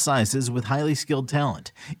of all sizes with highly skilled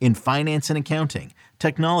talent in finance and accounting,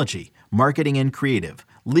 technology, marketing and creative,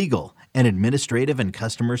 legal, and administrative and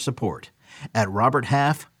customer support. At Robert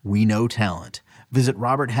Half, we know talent. Visit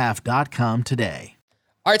roberthalf.com today.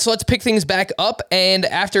 All right, so let's pick things back up. And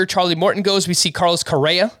after Charlie Morton goes, we see Carlos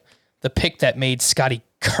Correa, the pick that made Scotty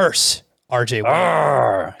curse RJ.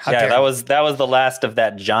 That was the last of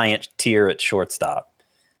that giant tier at shortstop.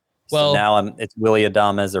 Well, so now it's Willie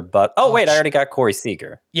Adames or Buck. Oh wait, I already got Corey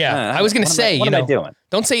Seager. Yeah, I was going to say, what am I doing?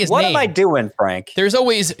 Don't say his name. What am I doing, Frank? There's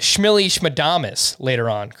always Schmilly Schmadamus later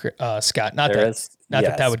on, Scott. That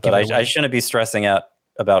would give it away. I shouldn't be stressing out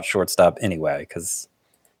about shortstop anyway, because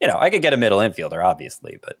I could get a middle infielder,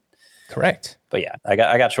 obviously, but correct. But yeah, I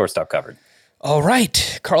got shortstop covered. All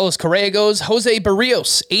right, Carlos Correa goes. Jose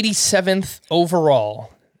Barrios, 87th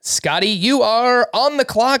overall. Scotty, you are on the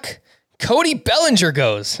clock. Cody Bellinger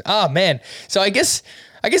goes. Oh, man. So I guess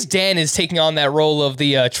Dan is taking on that role of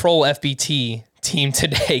the troll FBT team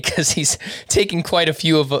today because he's taking quite a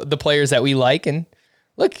few of the players that we like. And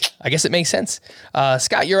look, I guess it makes sense.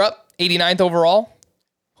 Scott, you're up. 89th overall.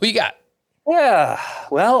 Who you got? Yeah,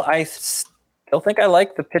 well, I still think I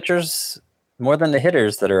like the pitchers more than the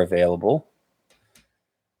hitters that are available.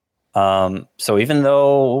 So even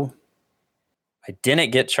though I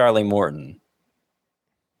didn't get Charlie Morton,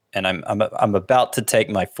 and I'm about to take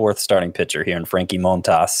my fourth starting pitcher here in Frankie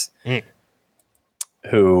Montas,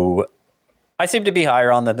 who I seem to be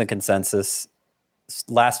higher on than the consensus.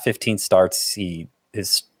 Last 15 starts,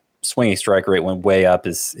 his swinging strike rate went way up.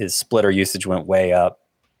 His splitter usage went way up.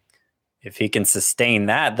 If he can sustain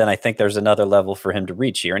that, then I think there's another level for him to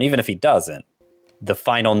reach here. And even if he doesn't, the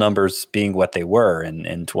final numbers being what they were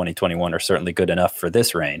in 2021 are certainly good enough for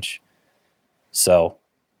this range. So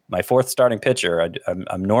my fourth starting pitcher,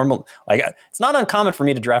 I'm normal. Like, it's not uncommon for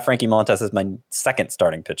me to draft Frankie Montas as my second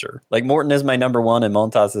starting pitcher. Like, Morton is my number one and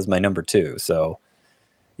Montas is my number two. So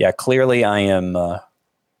yeah, clearly I am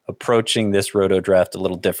approaching this Roto draft a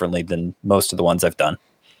little differently than most of the ones I've done.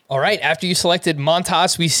 All right, after you selected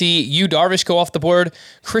Montas, we see Yu Darvish go off the board,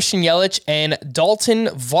 Christian Yelich, and Dalton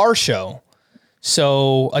Varsho.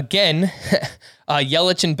 So, again,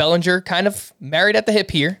 Yelich and Bellinger kind of married at the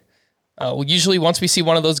hip here. Usually, once we see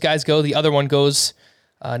one of those guys go, the other one goes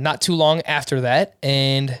not too long after that.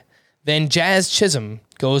 And then Jazz Chisholm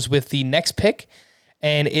goes with the next pick.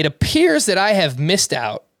 And it appears that I have missed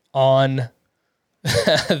out on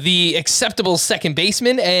the acceptable second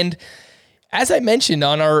baseman. And as I mentioned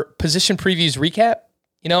on our position previews recap,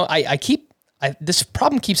 you know, this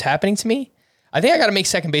problem keeps happening to me. I think I got to make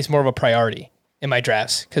second base more of a priority in my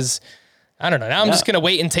drafts because I don't know. Now I'm just going to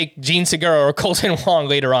wait and take Gene Segura or Colton Wong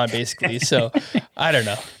later on, basically. So I don't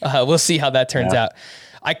know. We'll see how that turns out.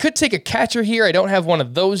 I could take a catcher here. I don't have one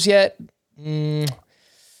of those yet. Thinking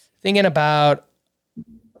about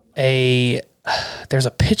there's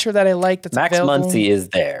a pitcher that I like that's Max available. Muncy is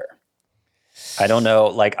there. I don't know.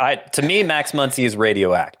 Like, to me, Max Muncy is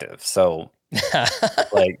radioactive. So,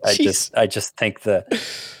 like, I just think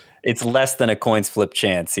it's less than a coin's flip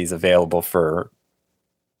chance he's available for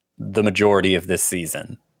the majority of this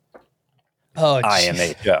season. Oh,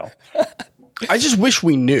 IMHO. I just wish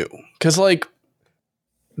we knew, because like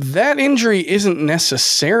that injury isn't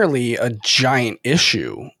necessarily a giant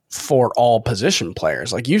issue for all position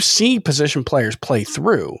players. Like, you see position players play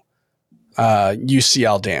through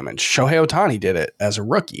UCL damage. Shohei Ohtani did it as a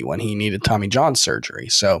rookie when he needed Tommy John surgery.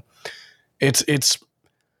 So it's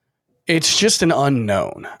just an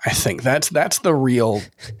unknown. I think that's the real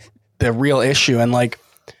issue. And like,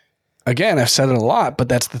 again, I've said it a lot, but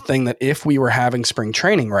that's the thing, that if we were having spring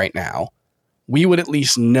training right now, we would at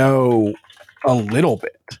least know a little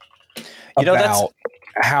bit about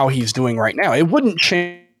how he's doing right now. It wouldn't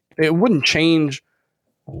change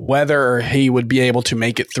whether he would be able to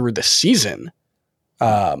make it through the season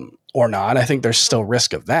or not. I think there's still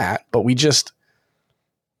risk of that, but we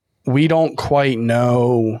don't quite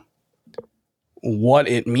know what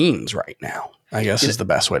it means right now, I guess is the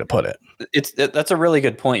best way to put it. That's a really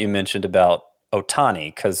good point you mentioned about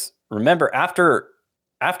Ohtani, because remember, after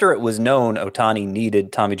it was known Ohtani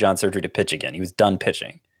needed Tommy John surgery to pitch again, he was done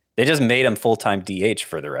pitching. They just made him full-time DH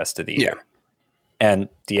for the rest of the year. Yeah. And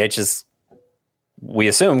DH is, we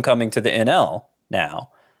assume, coming to the NL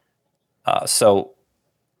now. So,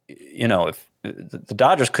 you know, if the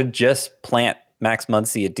Dodgers could just plant Max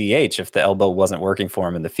Muncy at DH if the elbow wasn't working for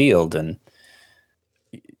him in the field, and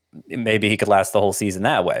maybe he could last the whole season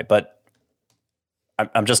that way. But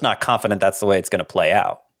I'm just not confident that's the way it's going to play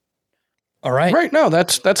out. All right. Right. No,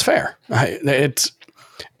 that's fair.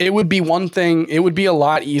 It would be one thing. It would be a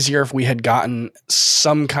lot easier if we had gotten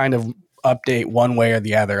some kind of update one way or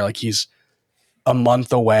the other. Like, he's a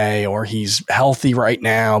month away or he's healthy right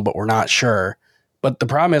now, but we're not sure. But the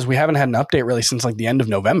problem is we haven't had an update really since like the end of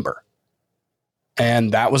November.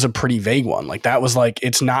 And that was a pretty vague one. Like, that was like,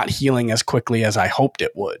 it's not healing as quickly as I hoped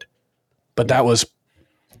it would. But that was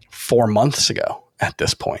 4 months ago at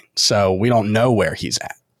this point. So we don't know where he's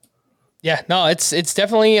at. Yeah, no, it's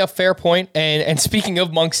definitely a fair point. And speaking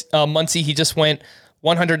of Muncy, he just went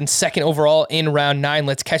 102nd overall in round 9.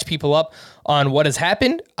 Let's catch people up on what has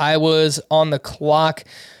happened. I was on the clock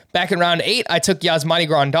back in round 8. I took Yasmani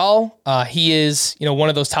Grandal. He is, one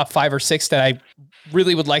of those top 5 or 6 that I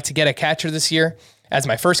really would like to get a catcher this year as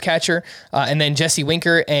my first catcher. And then Jesse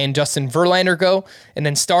Winker and Justin Verlander go. And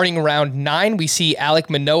then starting round 9, we see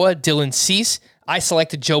Alek Manoah, Dylan Cease. I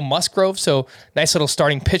selected Joe Musgrove, so nice little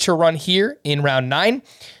starting pitcher run here in round 9.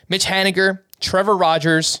 Mitch Haniger, Trevor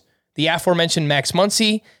Rogers, the aforementioned Max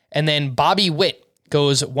Muncy, and then Bobby Witt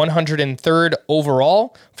goes 103rd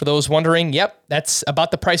overall. For those wondering, yep, that's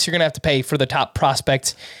about the price you're going to have to pay for the top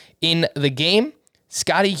prospect in the game.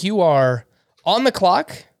 Scotty, you are on the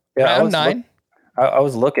clock. Round 9. I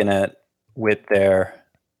was looking at Witt there.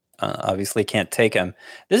 Obviously can't take him.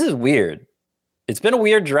 This is weird. It's been a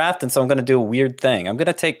weird draft, and so I'm going to do a weird thing. I'm going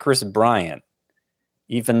to take Chris Bryant,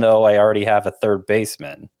 even though I already have a third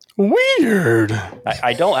baseman. Weird.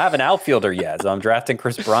 I don't have an outfielder yet, so I'm drafting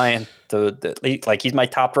Chris Bryant he's my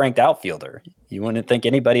top-ranked outfielder. You wouldn't think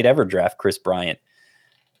anybody'd ever draft Chris Bryant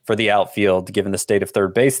for the outfield, given the state of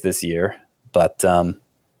third base this year. But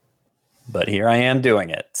here I am doing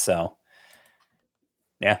it. So,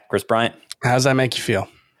 yeah, Chris Bryant. How does that make you feel?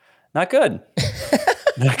 Not good.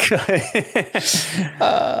 Not good.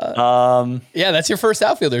 Yeah, that's your first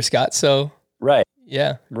outfielder, Scott. So right.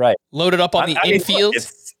 Yeah. Right. Loaded up on the infield.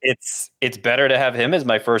 It's better to have him as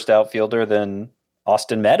my first outfielder than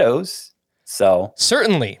Austin Meadows. So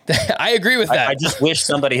certainly. I agree with that. I just wish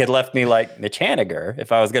somebody had left me like Mitch Haniger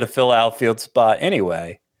if I was going to fill an outfield spot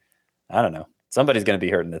anyway. I don't know. Somebody's going to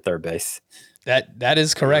be hurting at third base. That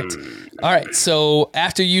is correct. All right. So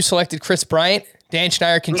after you selected Chris Bryant, Dan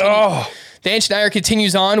Schneider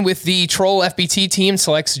continues on with the Troll FBT team,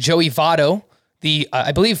 selects Joey Votto,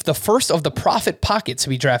 I believe the first of the profit pockets to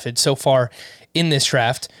be drafted so far in this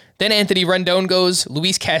draft. Then Anthony Rendon goes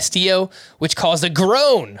Luis Castillo, which caused a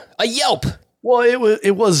groan, a yelp. Well,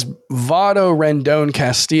 it was Votto, Rendon,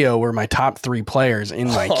 Castillo were my top 3 players in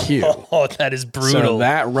my queue. Oh, that is brutal. So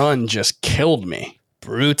that run just killed me.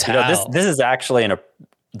 Brutal. You know, this is actually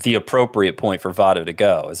the appropriate point for Votto to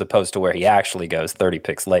go, as opposed to where he actually goes 30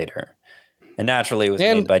 picks later. And naturally, it was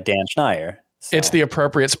made by Dan Schneider. So. It's the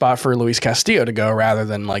appropriate spot for Luis Castillo to go rather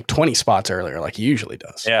than like 20 spots earlier, like he usually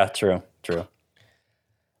does. Yeah, true.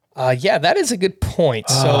 Yeah, that is a good point.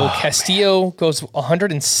 So Castillo goes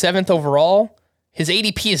 107th overall. His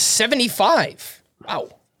ADP is 75. Wow.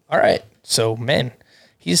 All right. So, man,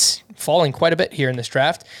 he's falling quite a bit here in this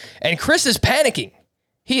draft. And Chris is panicking.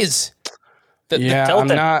 He is... I'm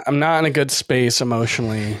not in a good space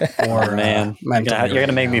emotionally or man. mentally. You're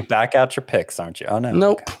gonna make me back out your picks, aren't you? Oh no.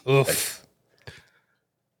 Nope. Oof.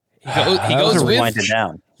 He goes with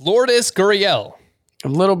Lourdes Gurriel. A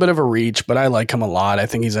little bit of a reach, but I like him a lot. I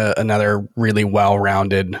think he's another really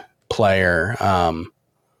well-rounded player.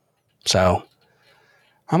 So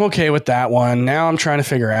I'm okay with that one. Now I'm trying to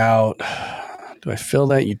figure out, do I fill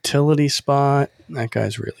that utility spot? That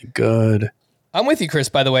guy's really good. I'm with you, Chris,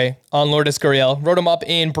 by the way, on Lourdes Gurriel. Wrote him up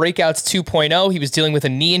in Breakouts 2.0. He was dealing with a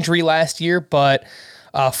knee injury last year, but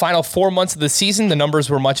final 4 months of the season, the numbers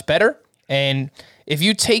were much better. And if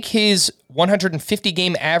you take his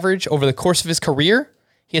 150-game average over the course of his career,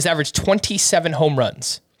 he has averaged 27 home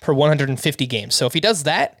runs per 150 games. So if he does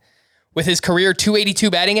that with his career 282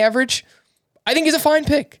 batting average, I think he's a fine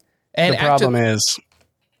pick. And the problem is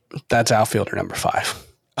that's outfielder number 5.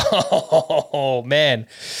 Oh, man.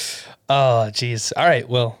 Oh, geez. All right.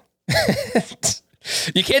 Well,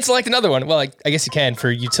 you can't select another one. Well, I guess you can for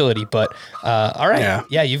utility, but all right.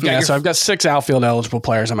 Yeah. You've got so I've got 6 outfield eligible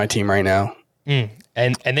players on my team right now. And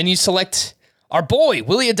then you select our boy,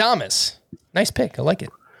 Willy Adames. Nice pick. I like it.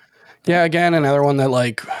 Yeah. Again, another one that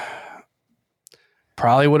like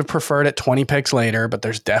probably would have preferred it 20 picks later, but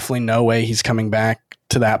there's definitely no way he's coming back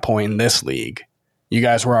to that point in this league. You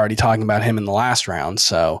guys were already talking about him in the last round.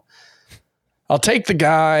 So I'll take the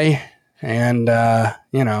guy and,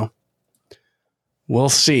 we'll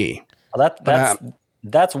see. Well,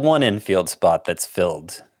 that's one infield spot that's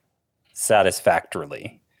filled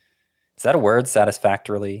satisfactorily. Is that a word?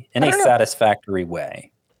 Satisfactorily? In a satisfactory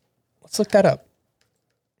way. Let's look that up.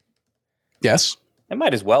 Yes. It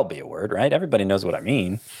might as well be a word, right? Everybody knows what I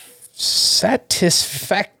mean.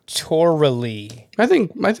 Satisfactorily. I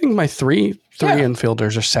think my three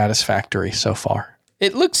infielders are satisfactory so far.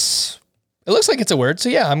 It looks like it's a word. So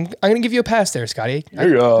yeah, I'm going to give you a pass there, Scotty. I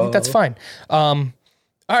think that's fine. All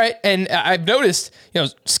right. And I've noticed,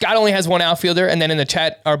 Scott only has one outfielder. And then in the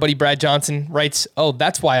chat, our buddy Brad Johnson writes, oh,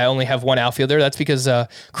 that's why I only have one outfielder. That's because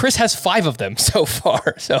Chris has 5 of them so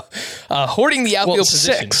far. So hoarding the outfield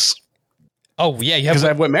position. 6. Oh, yeah. Because I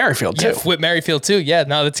have Whit Merrifield, too. Whit Merrifield, too. Yeah,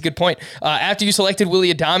 no, that's a good point. After you selected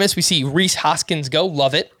Willy Adames, we see Rhys Hoskins go.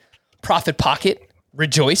 Love it. Profit Pocket.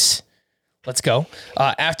 Rejoice. Let's go.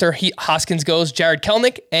 After Hoskins goes, Jared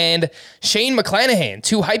Kelenic and Shane McClanahan.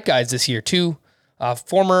 2 hype guys this year. 2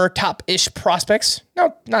 former top-ish prospects.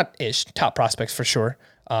 No, not ish. Top prospects for sure.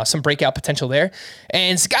 Some breakout potential there.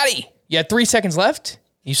 And Scotty, you had 3 seconds left.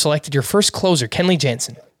 You selected your first closer, Kenley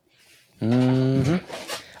Jansen. Mm-hmm.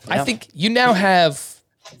 I think you now have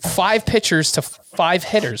 5 pitchers to 5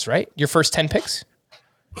 hitters, right? Your first 10 picks?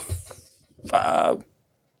 Is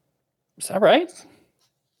that right?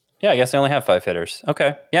 Yeah, I guess I only have 5 hitters.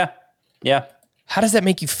 Okay. Yeah. How does that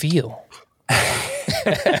make you feel?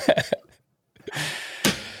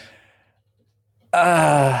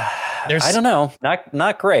 I don't know.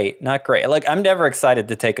 Not great. Not great. Like, I'm never excited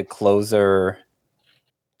to take a closer,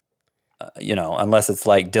 unless it's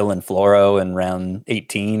like Dylan Floro in round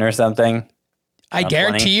 18 or something. I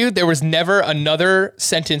guarantee you there was never another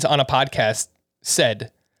sentence on a podcast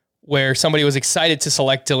said where somebody was excited to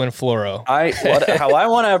select Dylan Floro. How I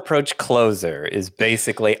want to approach closer is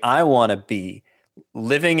basically I want to be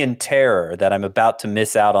living in terror that I'm about to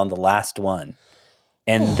miss out on the last one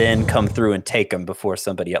and then come through and take them before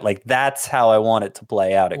somebody else. Like, that's how I want it to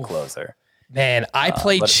play out at closer. Man, I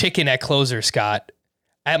played chicken at closer, Scott.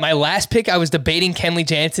 At my last pick, I was debating Kenley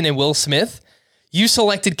Jansen and Will Smith. You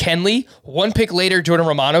selected Kenley. 1 pick later, Jordan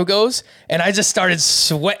Romano goes, and I just started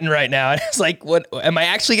sweating right now. And I was like, what? Am I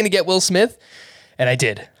actually going to get Will Smith? And I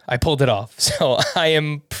did. I pulled it off. So I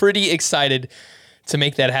am pretty excited to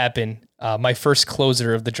make that happen. My first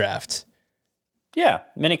closer of the draft. Yeah,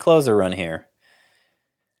 mini closer run here.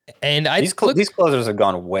 And these closers have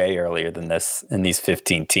gone way earlier than this in these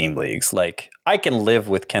 15-team leagues. Like, I can live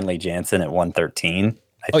with Kenley Jansen at 113.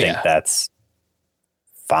 I think that's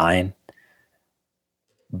fine.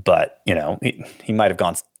 But, he might have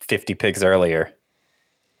gone 50 picks earlier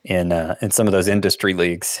in some of those industry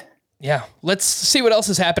leagues. Yeah, let's see what else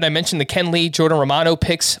has happened. I mentioned the Kenley, Jordan Romano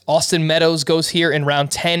picks. Austin Meadows goes here in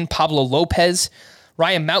round 10. Pablo Lopez,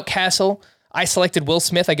 Ryan Mountcastle. I selected Will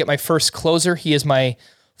Smith. I get my first closer. He is my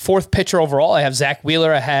 4th pitcher overall. I have Zach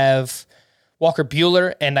Wheeler. I have Walker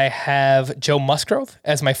Buehler, and I have Joe Musgrove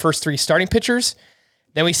as my first 3 starting pitchers.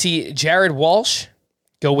 Then we see Jared Walsh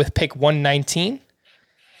go with pick 119.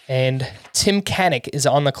 And Tim Canick is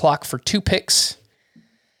on the clock for 2 picks.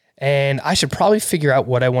 And I should probably figure out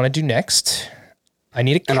what I want to do next. I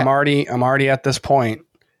need a And I'm already at this point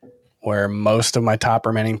where most of my top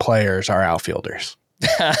remaining players are outfielders.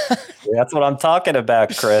 That's what I'm talking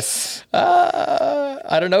about, Chris.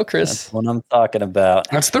 I don't know, Chris. That's what I'm talking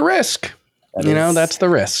about. That's the risk. That's the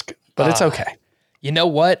risk. But it's okay. You know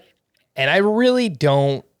what? And I really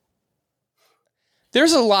don't.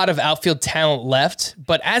 There's a lot of outfield talent left,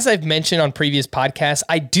 but as I've mentioned on previous podcasts,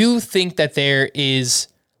 I do think that there is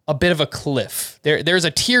a bit of a cliff. There's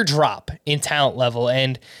a teardrop in talent level,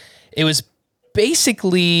 and it was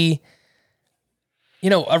basically,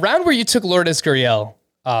 around where you took Lourdes Gurriel,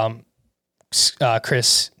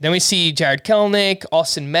 Chris. Then we see Jared Kelenic,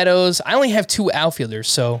 Austin Meadows. I only have 2 outfielders,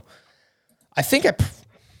 so I think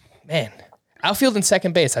outfield and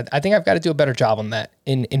second base. I think I've got to do a better job on that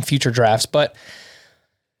in future drafts, but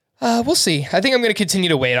we'll see. I think I'm going to continue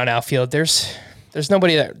to wait on outfield. There's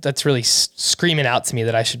nobody that's really screaming out to me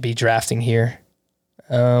that I should be drafting here.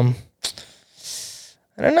 I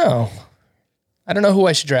don't know. I don't know who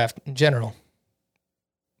I should draft in general.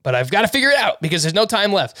 But I've got to figure it out because there's no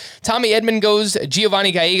time left. Tommy Edman goes,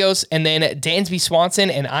 Giovanni Gallegos, and then Dansby Swanson,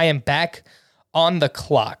 and I am back on the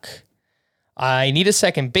clock. I need a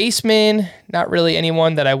second baseman. Not really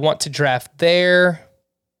anyone that I want to draft there.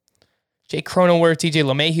 Jake Cronenworth, DJ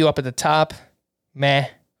LeMahieu up at the top. Meh.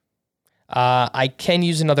 I can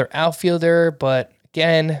use another outfielder, but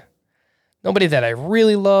again, nobody that I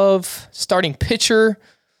really love. Starting pitcher.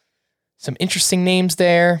 Some interesting names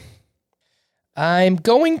there. I'm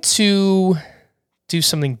going to do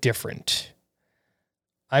something different.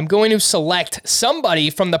 I'm going to select somebody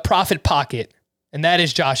from the profit pocket, and that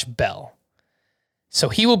is Josh Bell. So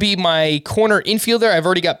he will be my corner infielder. I've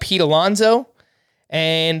already got Pete Alonso,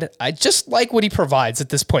 and I just like what he provides at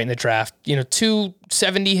this point in the draft.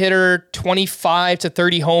 270 hitter, 25 to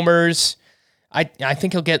 30 homers. I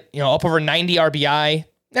think he'll get up over 90 RBI.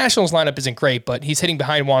 Nationals lineup isn't great, but he's hitting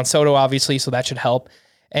behind Juan Soto, obviously, so that should help.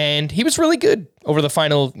 And he was really good over the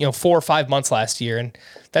final 4 or 5 months last year, and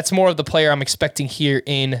that's more of the player I'm expecting here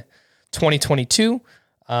in 2022.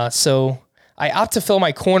 So I opt to fill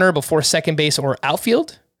my corner before second base or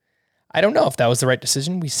outfield. I don't know if that was the right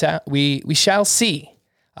decision. We shall see.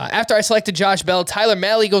 After I selected Josh Bell, Tyler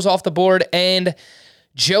Mahle goes off the board, and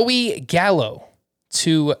Joey Gallo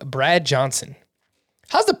to Brad Johnson.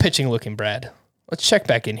 How's the pitching looking, Brad? Let's check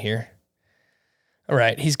back in here. All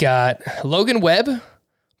right, he's got Logan Webb,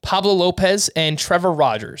 Pablo Lopez, and Trevor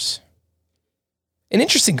Rogers. An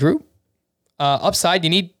interesting group. Upside, you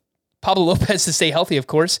need Pablo Lopez to stay healthy, of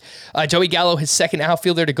course. Joey Gallo, his second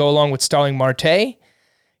outfielder to go along with Starling Marte.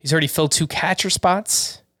 He's already filled 2 catcher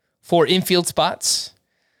spots, 4 infield spots.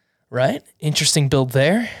 Right? Interesting build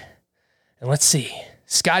there. And let's see.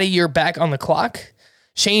 Scotty, you're back on the clock.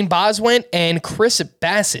 Shane Boswent and Chris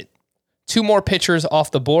Bassett. 2 more pitchers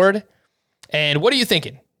off the board. And what are you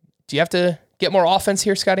thinking? Do you have to get more offense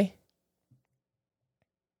here, Scotty?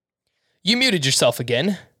 You muted yourself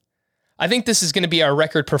again. I think this is going to be our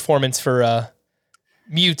record performance for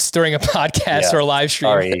mutes during a podcast or a live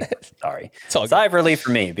stream. Sorry. Sigh relief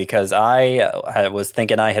for me because I was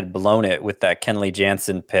thinking I had blown it with that Kenley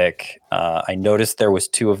Jansen pick. I noticed there was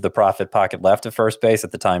 2 of the profit pocket left at first base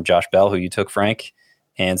at the time. Josh Bell, who you took, Frank,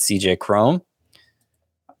 and CJ Cron.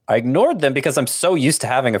 I ignored them because I'm so used to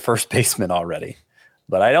having a first baseman already,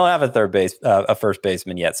 but I don't have a first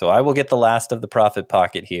baseman yet. So I will get the last of the profit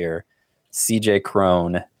pocket here, CJ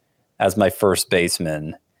Cron, as my first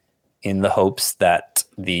baseman, in the hopes that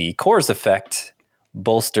the Coors effect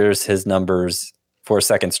bolsters his numbers for a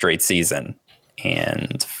second straight season.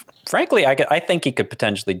 And frankly, I think he could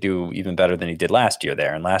potentially do even better than he did last year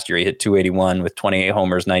there. And last year he hit 281 with 28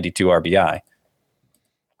 homers, 92 RBI.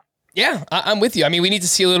 Yeah, I'm with you. I mean, we need to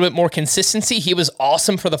see a little bit more consistency. He was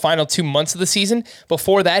awesome for the final 2 months of the season.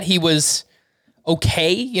 Before that, he was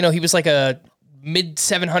okay. You know, he was like a mid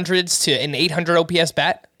 700s to an 800 OPS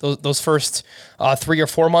bat those first 3 or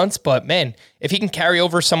 4 months. But man, if he can carry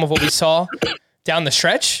over some of what we saw down the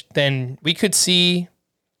stretch, then we could see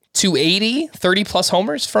 280, 30 plus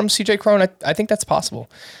homers from CJ Cron. I think that's possible.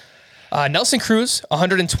 Nelson Cruz,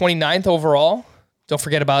 129th overall. Don't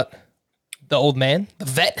forget about the old man, the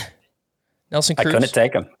vet, Nelson Cruz. I couldn't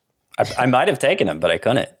take him. I might have taken him, but I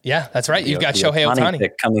couldn't. Yeah, that's right. You've got Shohei Ohtani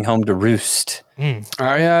coming home to roost.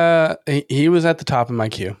 He was at the top of my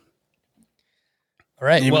queue. All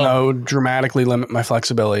right. Even though dramatically limit my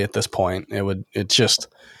flexibility at this point, it's just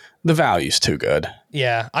the value's too good.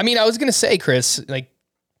 Yeah. I mean, I was gonna say, Chris, like,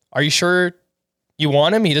 are you sure you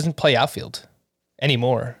want him? He doesn't play outfield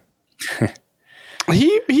anymore.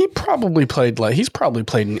 He probably played he's probably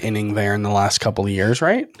played an inning there in the last couple of years,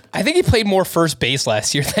 right? I think he played more first base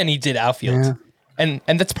last year than he did outfield. Yeah.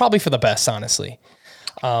 And that's probably for the best, honestly.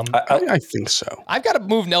 I think so. I've got to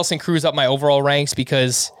move Nelson Cruz up my overall ranks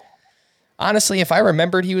because honestly, if I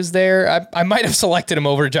remembered he was there, I might have selected him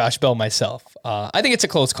over Josh Bell myself. I think it's a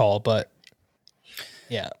close call, but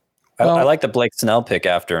yeah. I like the Blake Snell pick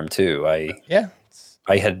after him too.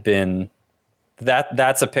 I had been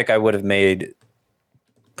that's a pick I would have made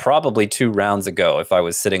probably 2 rounds ago if I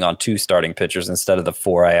was sitting on 2 starting pitchers instead of the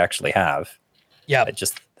 4 I actually have. Yeah.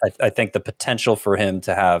 I think the potential for him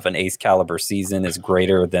to have an ace caliber season is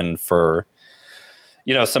greater than for,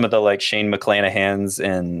 some of the like Shane McClanahans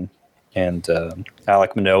and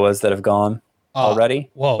Alek Manoahs that have gone already.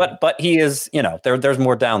 Whoa. But he is, there's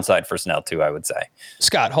more downside for Snell too, I would say.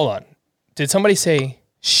 Scott, hold on. Did somebody say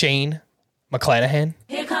Shane McClanahan?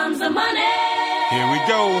 Here comes the money. Here we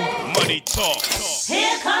go. Money talk.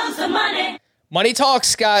 Here comes the money. Money talk,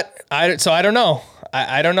 Scott. So I don't know.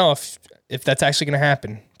 I don't know if that's actually going to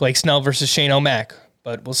happen. Blake Snell versus Shane O'Mac,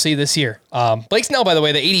 but we'll see this year. Blake Snell, by the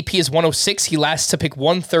way, the ADP is 106. He lasts to pick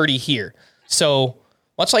 130 here. So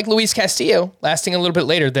much like Luis Castillo, lasting a little bit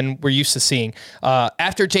later than we're used to seeing.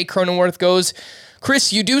 After Jake Cronenworth goes,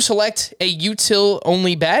 Chris, you do select a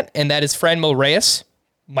util-only bat, and that is Franmil Reyes.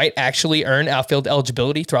 Might actually earn outfield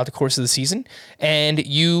eligibility throughout the course of the season. And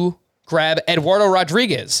you grab Eduardo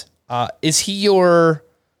Rodriguez. Is he your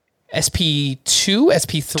SP2,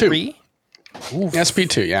 SP3?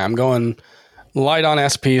 SP2, yeah. I'm going light on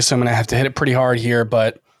SP, so I'm going to have to hit it pretty hard here.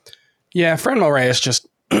 But yeah, Franmil Reyes, just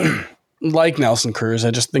like Nelson Cruz,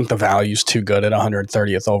 I just think the value's too good at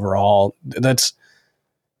 130th overall. That's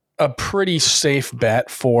a pretty safe bet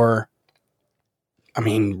for,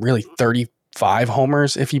 really 35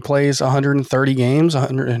 homers if he plays 130 games,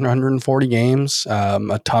 140 games,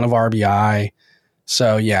 a ton of RBI.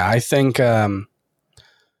 So yeah, I think I'm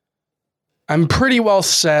pretty well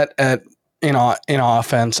set in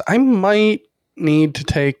offense. I might need to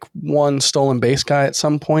take one stolen base guy at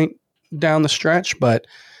some point down the stretch, but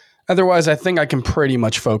otherwise I think I can pretty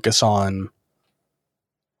much focus on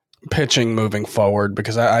pitching moving forward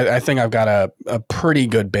because I think I've got a pretty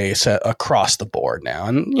good base across the board now.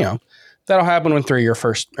 And, that'll happen when 9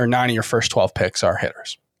 of your first 12 picks are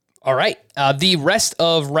hitters. All right. The rest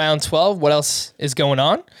of round 12, what else is going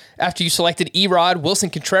on? After you selected Erod, Wilson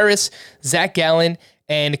Contreras, Zach Gallen,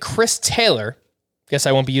 and Chris Taylor, guess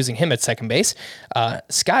I won't be using him at second base.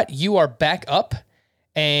 Scott, you are back up,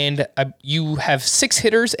 and you have 6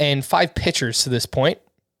 hitters and 5 pitchers to this point.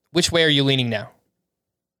 Which way are you leaning now?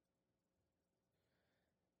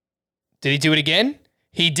 Did he do it again?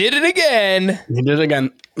 He did it again. He did it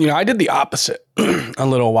again. I did the opposite. a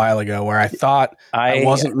little while ago where I thought I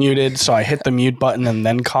wasn't muted, so I hit the mute button and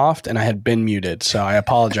then coughed, and I had been muted. So I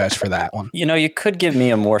apologize for that one. You could give me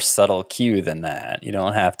a more subtle cue than that. You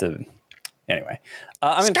don't have to. Anyway,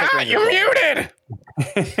 I'm going to take Ranger. You're muted.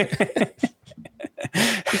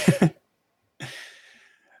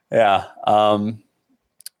 Yeah.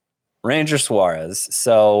 Ranger Suarez.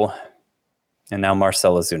 So, and now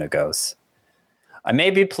Marcell Ozuna goes. I may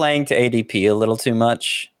be playing to ADP a little too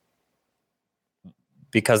much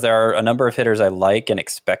because there are a number of hitters I like and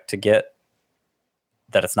expect to get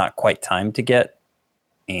that it's not quite time to get.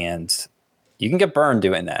 And you can get burned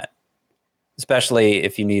doing that, especially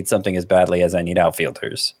if you need something as badly as I need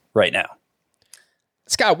outfielders right now.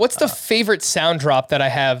 Scott, what's the favorite sound drop that I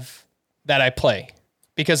have that I play?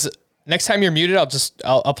 Because next time you're muted,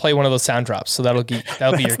 I'll play one of those sound drops. So that'll be your.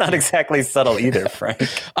 It's not exactly subtle either, Frank.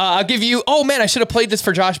 I'll give you. Oh man, I should have played this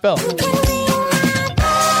for Josh Bell.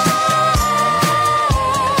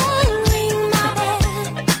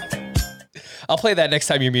 I'll play that next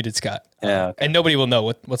time you're muted, Scott. Yeah, okay. And nobody will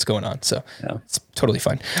know what's going on, so It's totally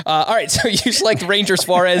fine. All right, so you select Ranger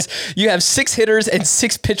Suarez. You have 6 hitters and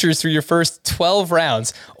 6 pitchers through your first 12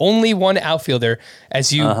 rounds. Only one outfielder,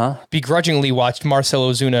 as you begrudgingly watched Marcell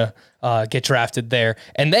Ozuna get drafted there.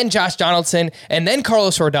 And then Josh Donaldson, and then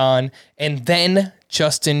Carlos Rodon, and then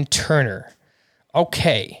Justin Turner.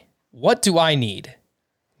 Okay, what do I need?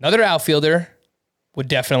 Another outfielder would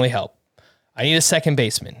definitely help. I need a second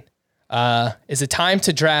baseman. Is it time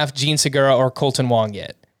to draft Gene Segura or Colton Wong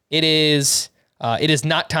yet? It is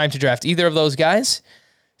not time to draft either of those guys.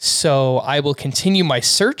 So I will continue my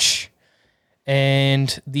search,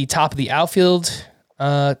 and the top of the outfield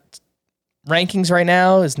rankings right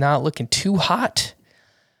now is not looking too hot.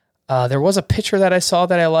 There was a pitcher that I saw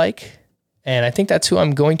that I like, and I think that's who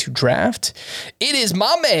I'm going to draft. It is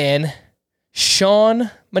my man,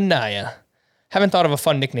 Sean Manaea. Haven't thought of a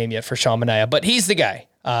fun nickname yet for Sean Manaea, but he's the guy.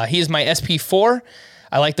 He is my SP4.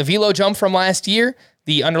 I like the velo jump from last year.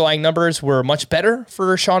 The underlying numbers were much better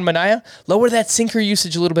for Sean Manaea. Lower that sinker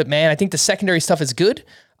usage a little bit, man. I think the secondary stuff is good.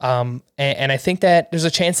 And I think that there's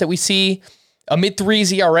a chance that we see a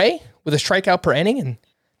mid-3s ERA with a strikeout per inning, and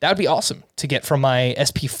that would be awesome to get from my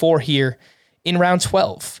SP4 here in round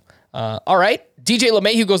 12. All right, DJ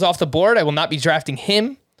LeMahieu goes off the board. I will not be drafting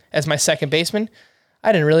him as my second baseman.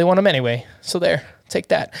 I didn't really want him anyway, so there. Take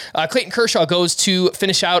that. Clayton Kershaw goes to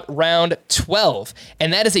finish out round 12.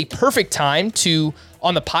 And that is a perfect time to,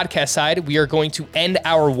 on the podcast side, we are going to end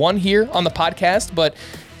hour 1 here on the podcast, but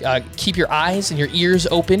keep your eyes and your ears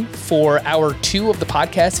open for hour 2 of the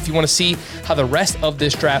podcast if you want to see how the rest of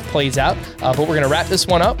this draft plays out. But we're going to wrap this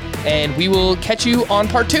one up, and we will catch you on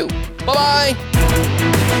part 2. Bye-bye.